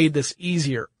that made this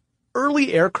easier.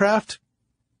 Early aircraft,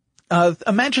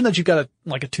 imagine that you've got a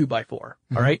 2x4, all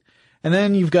right? And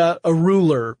then you've got a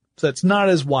ruler that's not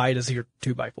as wide as your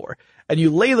 2x4. And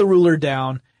you lay the ruler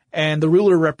down, and the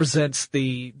ruler represents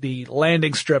the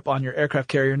landing strip on your aircraft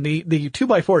carrier. And the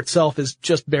 2x4 itself is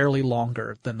just barely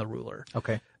longer than the ruler.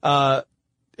 Okay.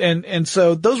 And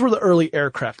so those were the early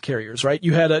aircraft carriers, right?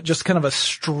 You had just kind of a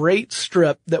straight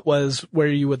strip that was where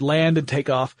you would land and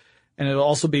take off, and it'll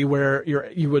also be where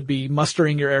you would be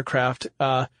mustering your aircraft,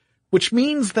 which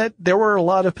means that there were a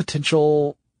lot of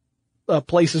potential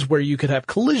places where you could have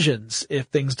collisions if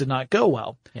things did not go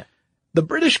well. Yeah. The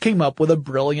British came up with a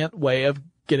brilliant way of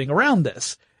getting around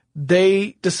this.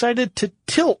 They decided to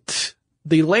tilt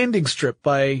the landing strip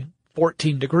by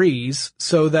 14 degrees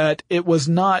so that it was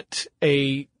not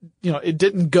it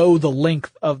didn't go the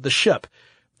length of the ship.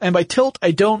 And by tilt,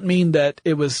 I don't mean that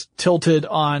it was tilted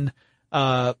on,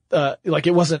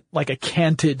 it wasn't like a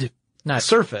canted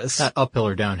surface. Not uphill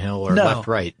or downhill or left,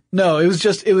 right. No, it was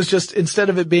just, instead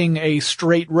of it being a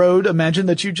straight road, imagine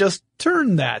that you just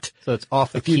turn that. So it's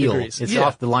off the keel. Degrees. It's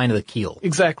off the line of the keel.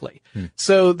 Exactly.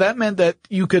 So that meant that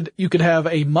you could have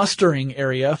a mustering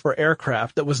area for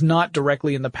aircraft that was not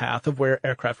directly in the path of where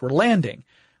aircraft were landing.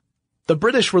 The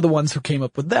British were the ones who came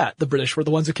up with that. The British were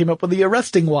the ones who came up with the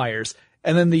arresting wires.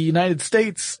 And then the United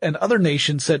States and other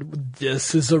nations said,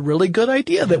 this is a really good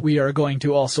idea that we are going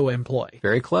to also employ.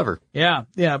 Very clever. Yeah.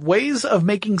 Ways of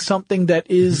making something that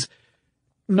is,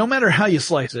 no matter how you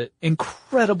slice it,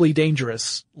 incredibly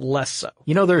dangerous, less so.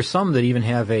 There are some that even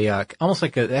have almost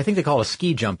like I think they call it a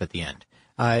ski jump at the end.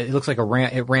 It looks like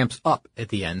it ramps up at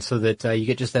the end so that you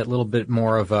get just that little bit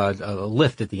more of a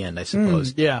lift at the end, I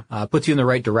suppose. Yeah. Puts you in the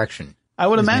right direction. I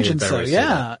would imagine so.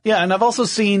 Yeah. Yeah. And I've also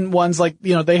seen ones like,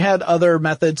 they had other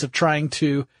methods of trying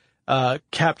to,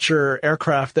 capture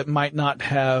aircraft that might not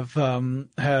have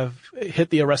hit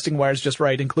the arresting wires just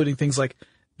right, including things like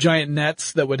giant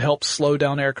nets that would help slow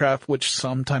down aircraft, which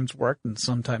sometimes worked and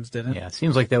sometimes didn't. Yeah, it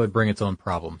seems like that would bring its own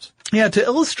problems. Yeah, to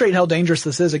illustrate how dangerous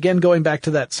this is, again, going back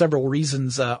to that several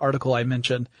reasons article I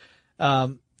mentioned,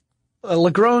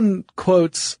 Legrone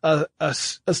quotes a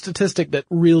statistic that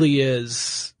really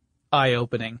is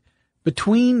eye-opening.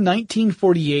 Between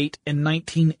 1948 and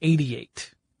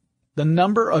 1988, the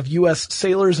number of U.S.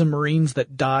 sailors and Marines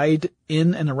that died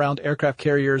in and around aircraft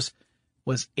carriers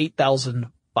was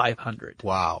 8,500.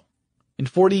 Wow. In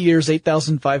 40 years,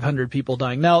 8,500 people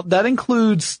dying. Now, that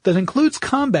includes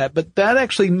combat, but that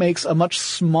actually makes a much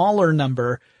smaller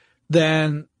number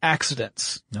than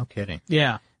accidents. No kidding.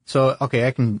 Yeah. So, okay,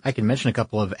 I can mention a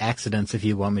couple of accidents if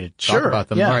you want me to talk Sure, about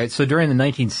them. yeah. All right. So during the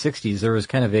 1960s, there was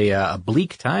kind of a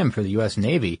bleak time for the U.S.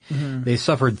 Navy. Mm-hmm. They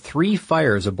suffered 3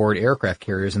 fires aboard aircraft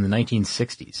carriers in the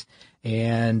 1960s.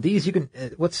 And these,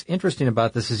 what's interesting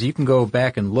about this is you can go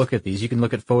back and look at these. You can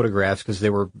look at photographs because they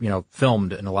were,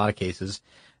 filmed in a lot of cases.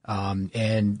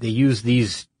 And they use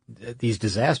these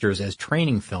disasters as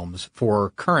training films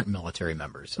for current military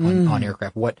members on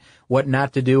aircraft, what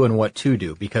not to do and what to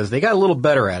do, because they got a little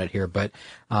better at it here. But,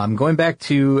 going back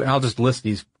to, and I'll just list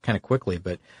these kind of quickly,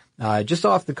 but, just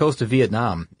off the coast of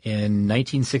Vietnam in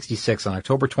 1966 on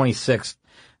October 26th,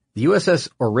 the USS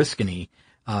Oriskany,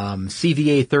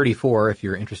 CVA-34, if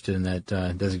you're interested in that,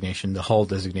 designation, the hull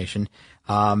designation,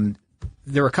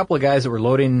 there were a couple of guys that were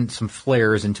loading some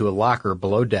flares into a locker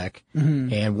below deck,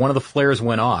 and one of the flares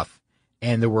went off,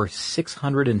 and there were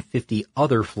 650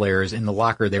 other flares in the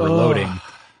locker they were loading.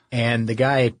 And the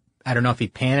guy, I don't know if he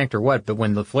panicked or what, but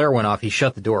when the flare went off, he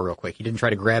shut the door real quick. He didn't try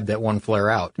to grab that one flare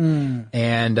out.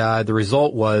 And the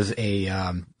result was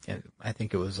I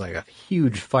think it was like a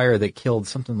huge fire that killed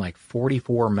something like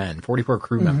 44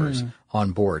 crew members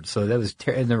on board. So that was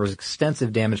and there was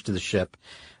extensive damage to the ship.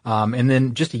 And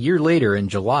then just a year later, in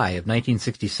July of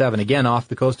 1967, again off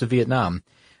the coast of Vietnam,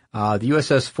 the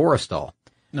USS Forrestal.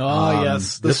 Oh,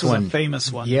 yes. This was a famous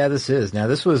one. Yeah, this is. Now,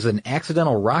 this was an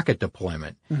accidental rocket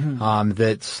deployment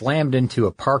that slammed into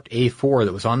a parked A-4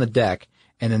 that was on the deck,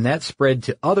 and then that spread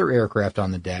to other aircraft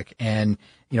on the deck. And,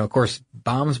 of course,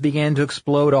 bombs began to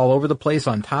explode all over the place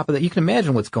on top of that. You can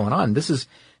imagine what's going on. This is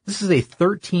a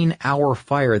 13-hour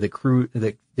fire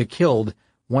that killed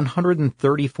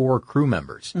 134 crew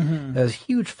members. That was a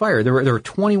huge fire. There were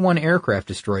 21 aircraft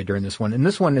destroyed during this one, and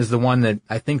this one is the one that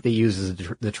I think they use as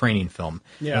the training film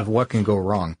of what can go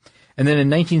wrong. And then in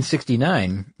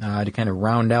 1969, to kind of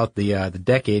round out the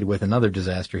decade with another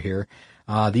disaster here,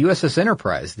 the USS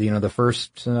Enterprise, the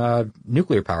first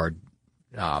nuclear powered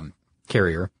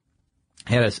carrier,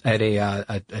 had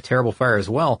a terrible fire as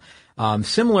well,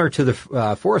 similar to the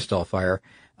Forrestal fire.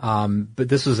 But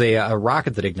this was a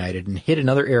rocket that ignited and hit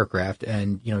another aircraft,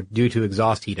 and, due to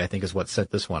exhaust heat, I think is what set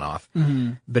this one off.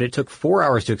 But it took 4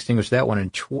 hours to extinguish that one,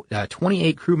 and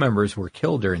 28 crew members were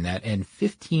killed during that, and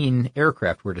 15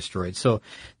 aircraft were destroyed. So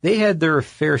they had their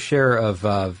fair share of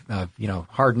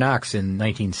hard knocks in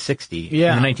 1960,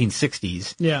 in the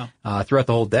 1960s, throughout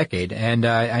the whole decade. And,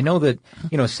 I know that,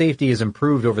 safety has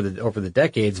improved over the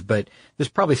decades, but there's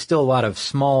probably still a lot of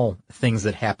small things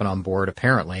that happen on board,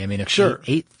 apparently. I mean, if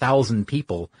 8,000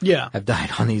 people have died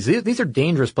on these are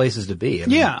dangerous places to be.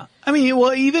 I mean,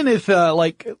 well, even if,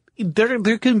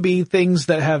 there can be things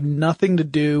that have nothing to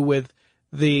do with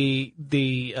the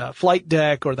flight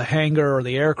deck or the hangar or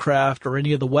the aircraft or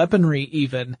any of the weaponry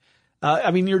even. I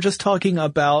mean, you're just talking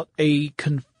about a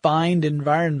confined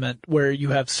environment where you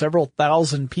have several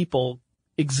thousand people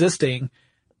existing.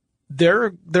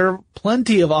 There are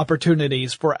plenty of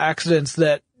opportunities for accidents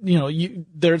that,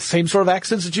 they're the same sort of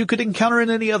accidents that you could encounter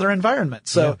in any other environment.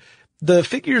 So the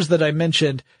figures that I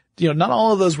mentioned, not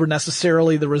all of those were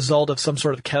necessarily the result of some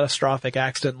sort of catastrophic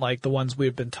accident like the ones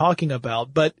we've been talking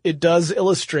about, but it does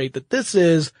illustrate that this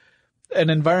is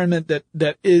an environment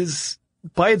that is,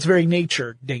 by its very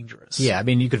nature, dangerous. Yeah, I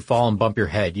mean, you could fall and bump your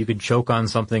head. You could choke on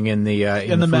something in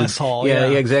the mess hall. Yeah,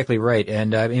 exactly right.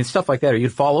 And stuff like that, or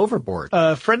you'd fall overboard.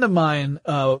 A friend of mine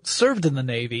served in the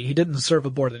Navy. He didn't serve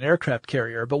aboard an aircraft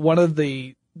carrier, but one of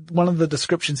the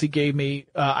descriptions he gave me,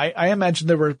 I imagine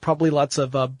there were probably lots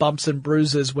of bumps and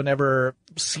bruises whenever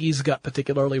seas got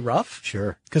particularly rough.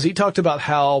 Sure. Because he talked about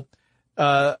how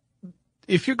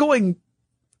if you're going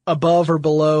above or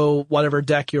below whatever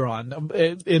deck you're on.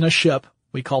 In a ship,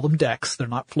 we call them decks. They're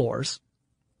not floors.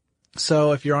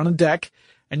 So if you're on a deck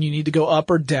and you need to go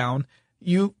up or down,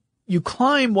 you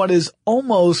climb what is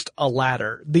almost a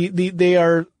ladder. They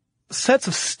are sets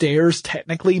of stairs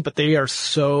technically, but they are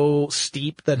so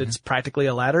steep that it's practically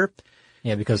a ladder.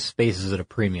 Yeah, because space is at a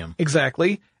premium.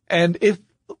 Exactly. And if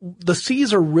the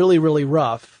seas are really, really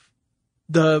rough,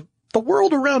 the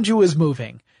world around you is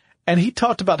moving. And he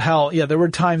talked about how, there were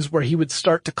times where he would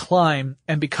start to climb,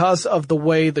 and because of the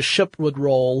way the ship would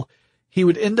roll, he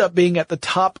would end up being at the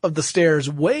top of the stairs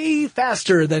way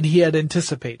faster than he had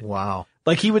anticipated. Wow.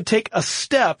 Like he would take a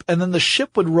step and then the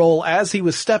ship would roll as he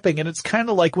was stepping, and it's kind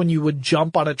of like when you would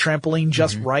jump on a trampoline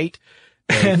just right.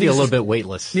 Yeah, you feel a little bit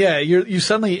weightless. Yeah, you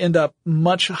suddenly end up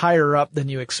much higher up than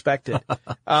you expected.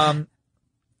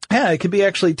 Yeah, it can be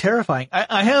actually terrifying.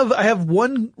 I have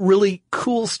one really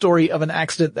cool story of an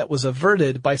accident that was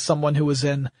averted by someone who was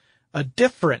in a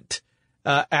different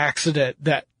accident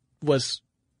that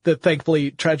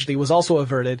thankfully tragedy was also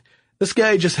averted. This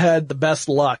guy just had the best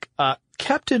luck.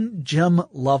 Captain Jim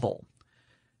Lovell.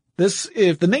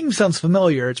 If the name sounds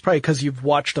familiar, it's probably because you've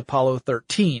watched Apollo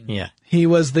 13. Yeah. He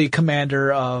was the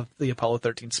commander of the Apollo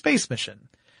 13 space mission.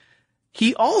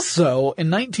 He also,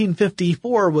 in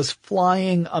 1954, was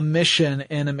flying a mission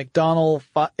in a McDonnell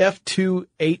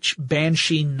F-2H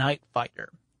Banshee night fighter.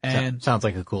 And sounds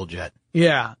like a cool jet.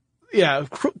 Yeah,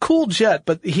 cool jet,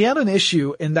 but he had an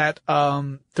issue in that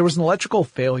there was an electrical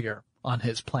failure on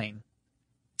his plane,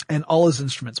 and all his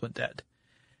instruments went dead.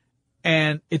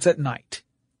 And it's at night,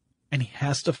 and he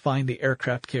has to find the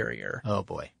aircraft carrier. Oh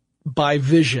boy. By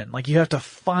vision. Like you have to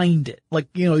find it. Like,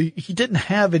 he didn't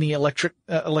have any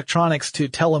electronics to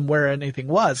tell him where anything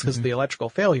was because of the electrical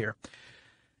failure.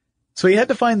 So he had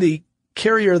to find the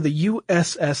carrier, the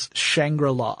USS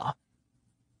Shangri-La.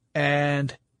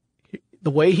 And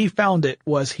the way he found it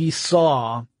was he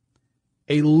saw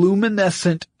a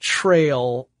luminescent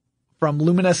trail from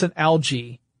luminescent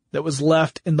algae that was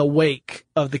left in the wake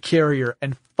of the carrier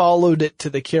and followed it to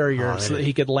the carrier so that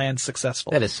he could land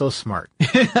successfully. That is so smart.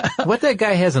 What that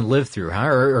guy hasn't lived through, huh?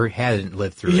 Or hadn't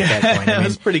lived through at that point. I mean, it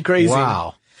was pretty crazy.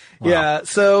 Wow. Yeah.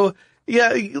 So,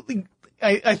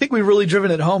 I think we've really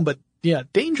driven it home, but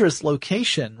dangerous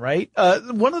location, right?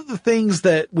 One of the things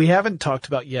that we haven't talked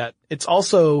about yet, it's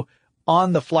also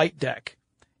on the flight deck,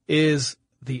 is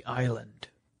the island.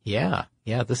 Yeah.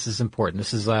 This is important.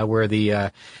 This is, where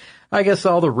the, I guess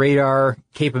all the radar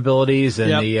capabilities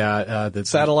and the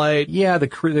satellite. Yeah, the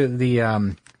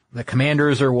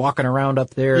commanders are walking around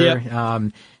up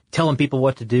there, telling people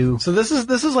what to do. So this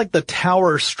is like the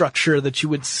tower structure that you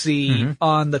would see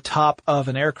on the top of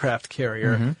an aircraft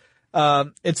carrier.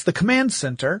 It's the command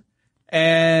center,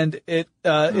 and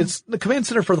it's the command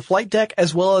center for the flight deck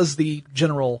as well as the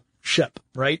general ship,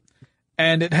 right?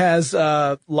 And it has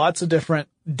lots of different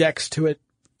decks to it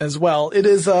as well. It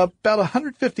is about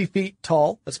 150 feet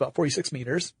tall. That's about 46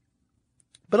 meters,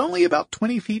 but only about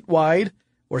 20 feet wide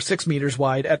or 6 meters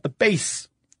wide at the base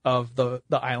of the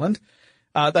island.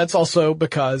 That's also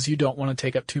because you don't want to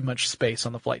take up too much space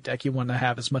on the flight deck. You want to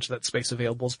have as much of that space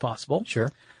available as possible.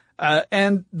 Sure.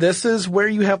 And this is where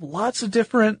you have lots of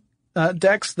different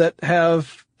decks that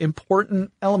have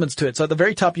important elements to it. So at the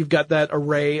very top, you've got that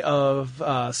array of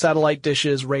satellite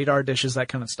dishes, radar dishes, that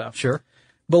kind of stuff. Sure.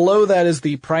 Below that is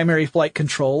the primary flight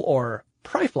control, or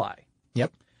PRIFLY.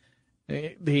 Yep.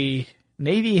 The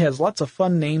Navy has lots of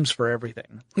fun names for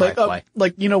everything. PRIFLY.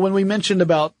 When we mentioned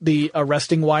about the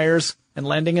arresting wires and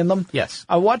landing in them. Yes.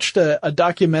 I watched a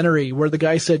documentary where the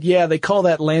guy said, they call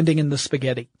that landing in the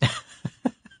spaghetti.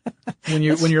 when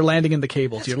you're landing in the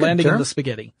cables, you're landing in the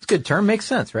spaghetti. It's a good term. Makes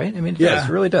sense, right? I mean, it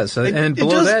really does. So, and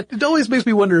below that, it always makes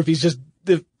me wonder if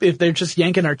they're just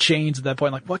yanking our chains at that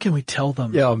point. Like, what can we tell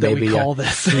them that we call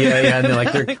this? And they're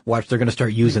like, they're going to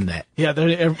start using that. Yeah,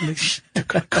 they're going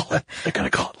to call it. They're going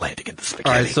to call it landing in the spaghetti.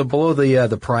 All right. So below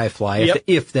the PRIFLY,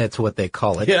 if that's what they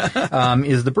call it,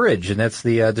 is the bridge, and that's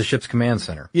the ship's command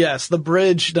center. Yes, the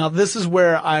bridge. Now, this is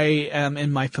where I am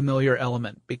in my familiar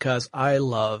element because I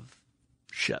love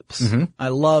ships. I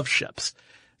love ships.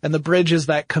 And the bridge is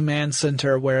that command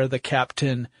center where the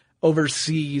captain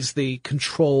oversees the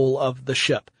control of the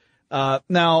ship.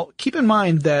 Now, keep in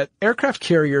mind that aircraft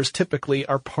carriers typically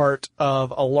are part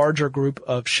of a larger group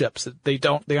of ships. They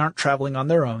aren't traveling on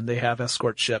their own. They have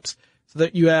escort ships. So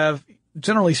that you have,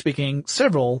 generally speaking,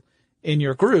 several in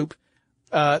your group.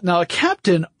 Now, a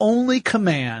captain only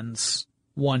commands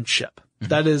one ship.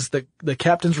 That is the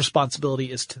captain's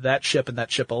responsibility is to that ship and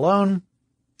that ship alone.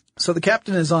 So the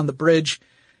captain is on the bridge,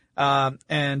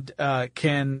 and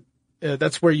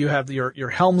that's where you have your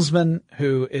helmsman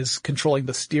who is controlling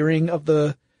the steering of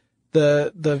the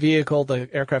vehicle, the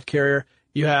aircraft carrier.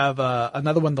 You have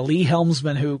another one, the lee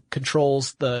helmsman, who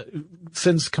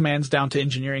sends commands down to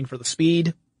engineering for the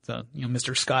speed. So,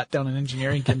 Mr. Scott down in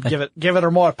engineering can give it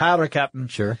or more powder, Captain.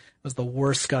 Sure. That was the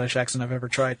worst Scottish accent I've ever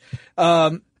tried.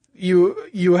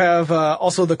 You have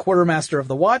also the quartermaster of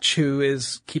the watch, who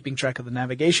is keeping track of the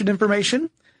navigation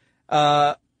information.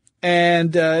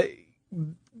 And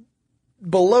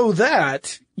below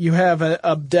that, you have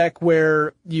a deck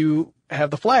where you have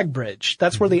the flag bridge.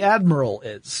 That's where the admiral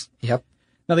is. Yep.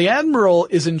 Now, the admiral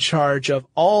is in charge of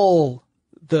all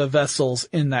the vessels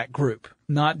in that group,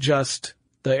 not just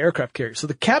the aircraft carrier. So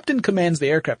the captain commands the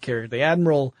aircraft carrier. The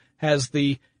admiral has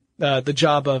the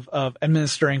job of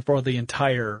administering for the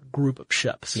entire group of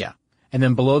ships. Yeah. And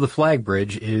then below the flag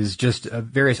bridge is just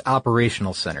various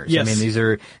operational centers. Yes. I mean,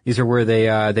 these are where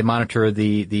they monitor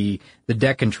the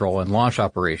deck control and launch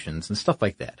operations and stuff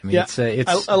like that. I mean,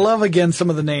 I love again some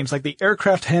of the names, like the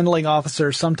aircraft handling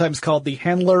officer, sometimes called the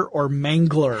handler or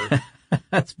mangler.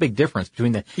 That's a big difference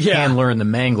between the handler and the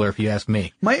mangler, if you ask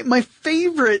me. My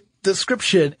favorite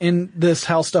description in this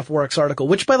How Stuff Works article,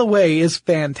 which by the way is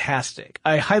fantastic.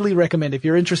 I highly recommend, if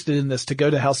you're interested in this, to go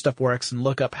to How Stuff Works and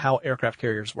look up how aircraft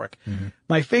carriers work. Mm-hmm.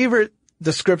 My favorite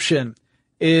description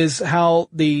is how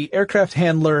the aircraft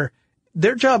handler,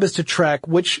 their job is to track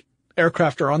which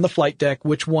aircraft are on the flight deck,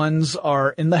 which ones are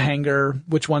in the hangar,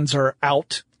 which ones are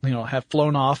out, have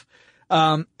flown off.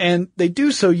 And they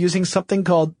do so using something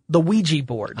called the Ouija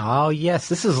board. Oh yes,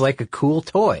 this is like a cool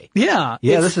toy. Yeah.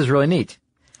 This is really neat.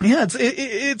 Yeah,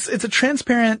 it's a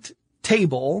transparent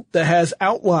table that has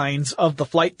outlines of the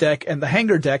flight deck and the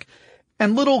hangar deck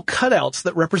and little cutouts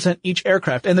that represent each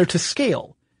aircraft, and they're to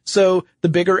scale. So the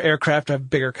bigger aircraft have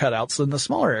bigger cutouts than the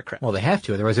smaller aircraft. Well, they have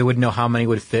to, otherwise they wouldn't know how many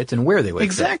would fit and where they would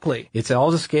Exactly. fit. It's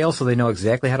all to scale, so they know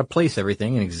exactly how to place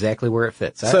everything and exactly where it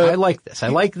fits. I like this. I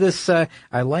like this. I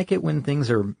like it when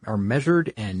things are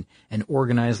measured and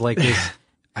organized like this.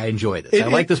 I enjoy this. I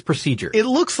like this procedure.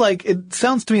 It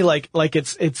sounds to me like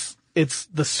it's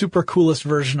the super coolest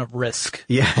version of Risk.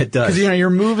 Yeah, it does. Because, you're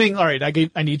moving, all right,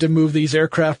 I need to move these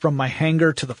aircraft from my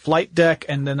hangar to the flight deck,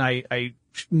 and then I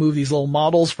move these little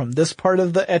models from this part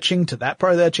of the etching to that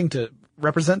part of the etching to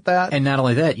represent that. And not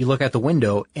only that, you look out the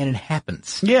window and it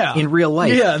happens. Yeah. In real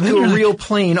life. Yeah. To a real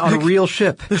plane on a real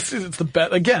ship. It's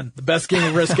the best game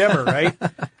of Risk ever, right?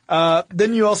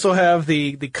 Then you also have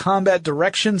the Combat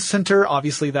Direction Center.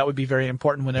 Obviously, that would be very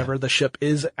important whenever the ship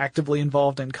is actively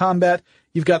involved in combat.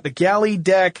 You've got the galley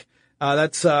deck.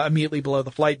 That's immediately below the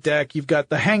flight deck. You've got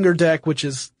the hangar deck, which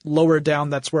is lower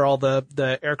down. That's where all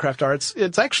the aircraft are.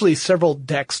 It's actually several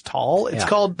decks tall. It's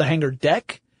called the hangar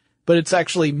deck, but it's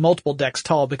actually multiple decks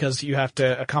tall because you have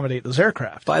to accommodate those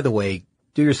aircraft. By the way,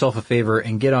 do yourself a favor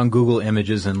and get on Google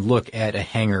Images and look at a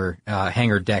hangar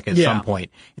deck at some point.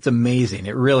 It's amazing.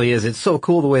 It really is. It's so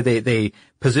cool the way they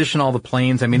position all the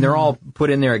planes. I mean, they're all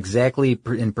put in there exactly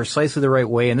in precisely the right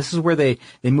way. And this is where they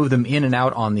move them in and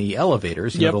out on the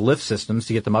elevators, the lift systems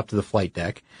to get them up to the flight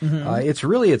deck. Mm-hmm.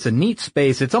 It's a neat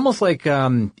space. It's almost like,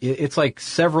 it's like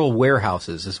several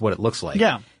warehouses is what it looks like.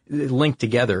 Yeah. Linked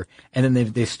together, and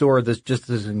then they store this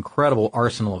incredible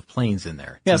arsenal of planes in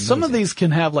there. It's some of these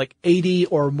can have like 80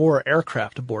 or more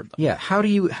aircraft aboard them. Yeah, how do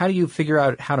you figure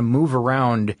out how to move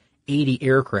around 80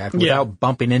 aircraft without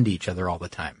bumping into each other all the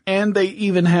time? And they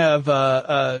even have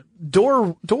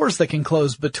doors that can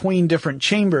close between different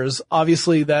chambers.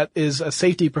 Obviously, that is a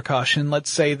safety precaution. Let's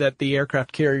say that the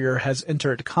aircraft carrier has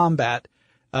entered combat.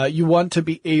 You want to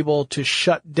be able to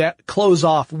close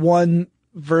off one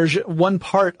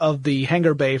part of the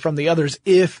hangar bay from the others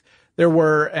if there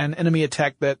were an enemy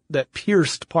attack that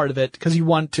pierced part of it, because you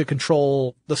want to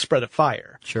control the spread of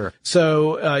fire. Sure.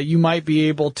 So you might be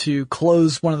able to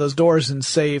close one of those doors and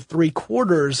save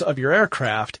 3/4 of your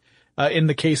aircraft in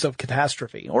the case of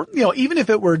catastrophe. Or, even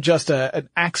if it were just an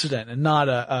accident and not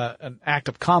an act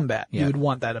of combat, you would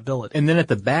want that ability. And then at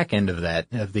the back end of that,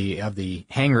 of the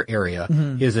hangar area,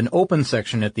 is an open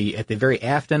section at the very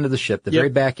aft end of the ship, the very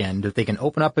back end, that they can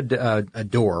open up a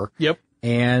door. Yep.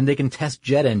 And they can test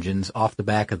jet engines off the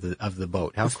back of the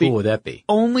boat. How cool would that be?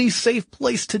 Only safe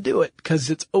place to do it, because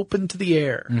it's open to the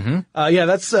air.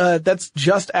 Mm-hmm. That's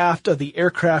just aft of the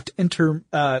Aircraft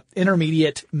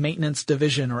Intermediate Maintenance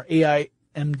Division, or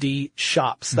AIMD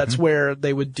shops. That's where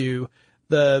they would do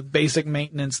the basic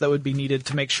maintenance that would be needed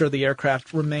to make sure the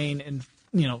aircraft remain in,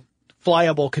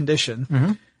 flyable condition.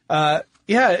 Mm-hmm.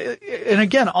 And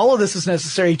again, all of this is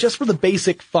necessary just for the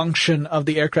basic function of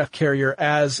the aircraft carrier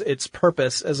as its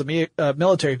purpose as a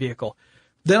military vehicle.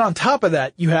 Then on top of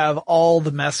that, you have all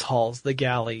the mess halls, the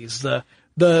galleys,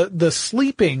 the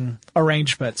sleeping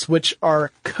arrangements, which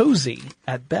are cozy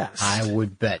at best. I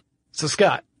would bet. So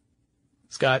Scott.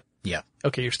 Yeah.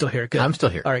 Okay, you're still here. Good. I'm still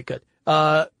here. All right, good.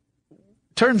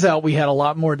 Turns out we had a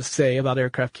lot more to say about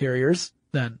aircraft carriers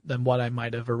than what I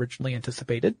might have originally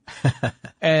anticipated.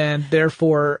 And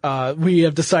therefore, we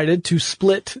have decided to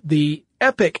split the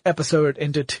epic episode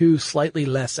into 2 slightly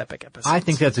less epic episodes. I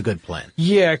think that's a good plan.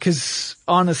 Yeah, because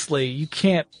honestly, you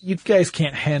guys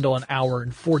can't handle an hour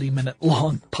and 40-minute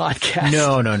long podcast.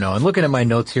 No. And looking at my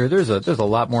notes here, there's a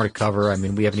lot more to cover. I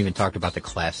mean, we haven't even talked about the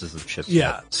classes of ships.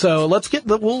 Yeah. Yet. So let's get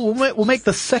we'll make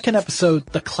the second episode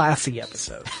the classy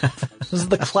episode. This is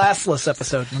the classless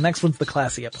episode. And the next one's the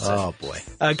classy episode. Oh boy.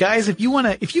 Guys, if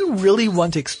you really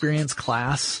want to experience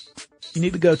class, you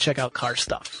need to go check out Car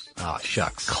Stuff. Oh,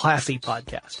 shucks. Classy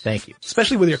podcast. Thank you.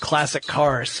 Especially with your classic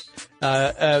cars.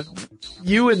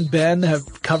 You and Ben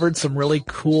have covered some really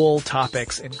cool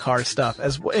topics in car stuff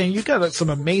and you got some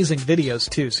amazing videos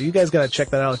too. So you guys got to check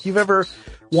that out. If you've ever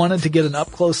wanted to get an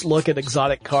up close look at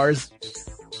exotic cars,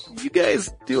 you guys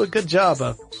do a good job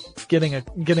of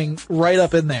getting right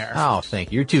up in there. Oh,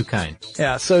 thank you. You're too kind.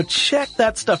 Yeah, so check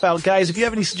that stuff out, guys. If you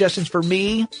have any suggestions for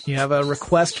me, you have a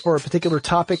request for a particular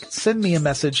topic, send me a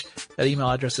message. That email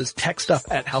address is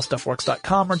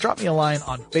techstuff@howstuffworks.com or drop me a line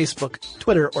on Facebook,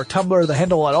 Twitter, or Tumblr. The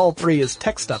handle at all 3 is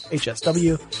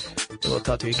techstuffhsw. We'll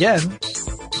talk to you again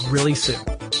really soon.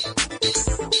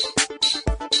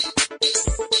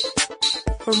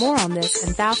 For more on this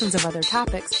and thousands of other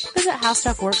topics, visit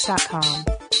howstuffworks.com.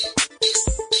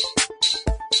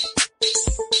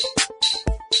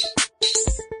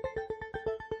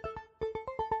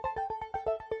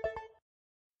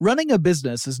 Running a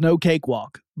business is no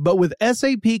cakewalk, but with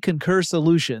SAP Concur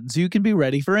Solutions, you can be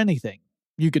ready for anything.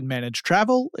 You can manage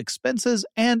travel, expenses,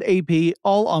 and AP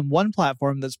all on one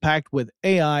platform that's packed with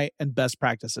AI and best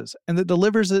practices, and that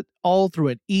delivers it all through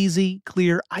an easy,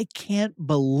 clear, I can't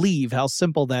believe how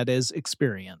simple that is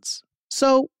experience.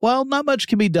 So, while not much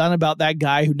can be done about that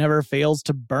guy who never fails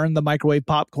to burn the microwave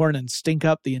popcorn and stink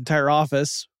up the entire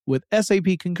office, with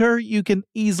SAP Concur, you can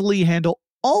easily handle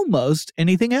almost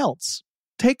anything else.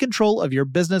 Take control of your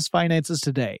business finances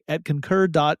today at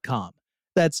concur.com.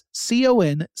 That's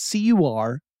CONCUR.com.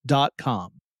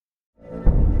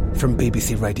 From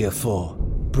BBC Radio 4,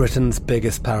 Britain's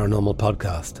biggest paranormal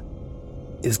podcast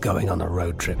is going on a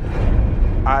road trip.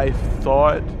 I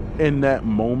thought in that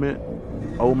moment,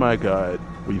 oh my God,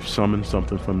 we've summoned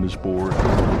something from this board.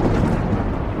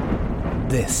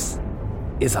 This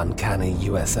is Uncanny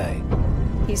USA.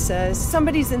 He says,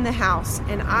 somebody's in the house,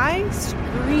 and I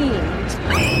screamed.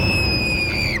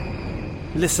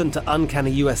 Listen to Uncanny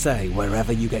USA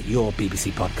wherever you get your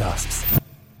BBC podcasts,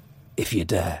 if you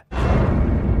dare.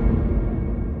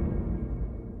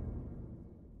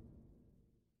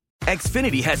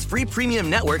 Xfinity has free premium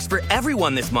networks for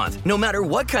everyone this month, no matter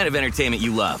what kind of entertainment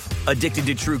you love. Addicted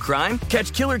to true crime?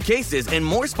 Catch killer cases and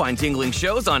more spine-tingling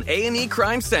shows on A&E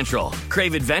Crime Central.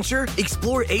 Crave adventure?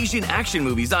 Explore Asian action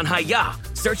movies on Hi-Ya.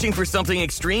 Searching for something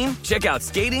extreme? Check out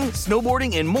skating,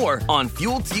 snowboarding, and more on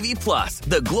Fuel TV Plus,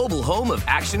 the global home of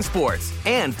action sports.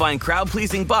 And find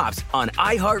crowd-pleasing bops on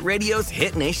iHeartRadio's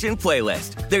Hit Nation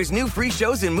playlist. There's new free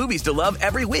shows and movies to love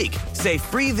every week. Say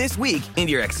free this week in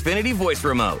your Xfinity voice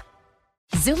remote.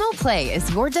 Xumo Play is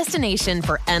your destination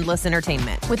for endless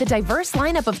entertainment. With a diverse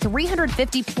lineup of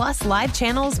 350-plus live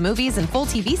channels, movies, and full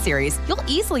TV series, you'll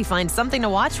easily find something to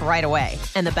watch right away.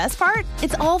 And the best part?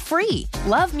 It's all free.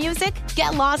 Love music?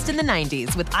 Get lost in the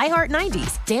 90s with iHeart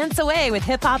 90s, dance away with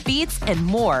hip-hop beats, and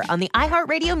more on the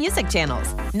iHeartRadio music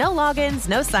channels. No logins,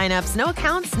 no signups, no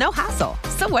accounts, no hassle.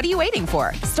 So what are you waiting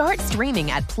for? Start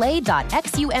streaming at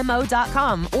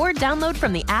play.xumo.com or download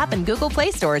from the app and Google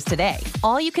Play stores today.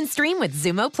 All you can stream with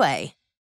Xumo Play.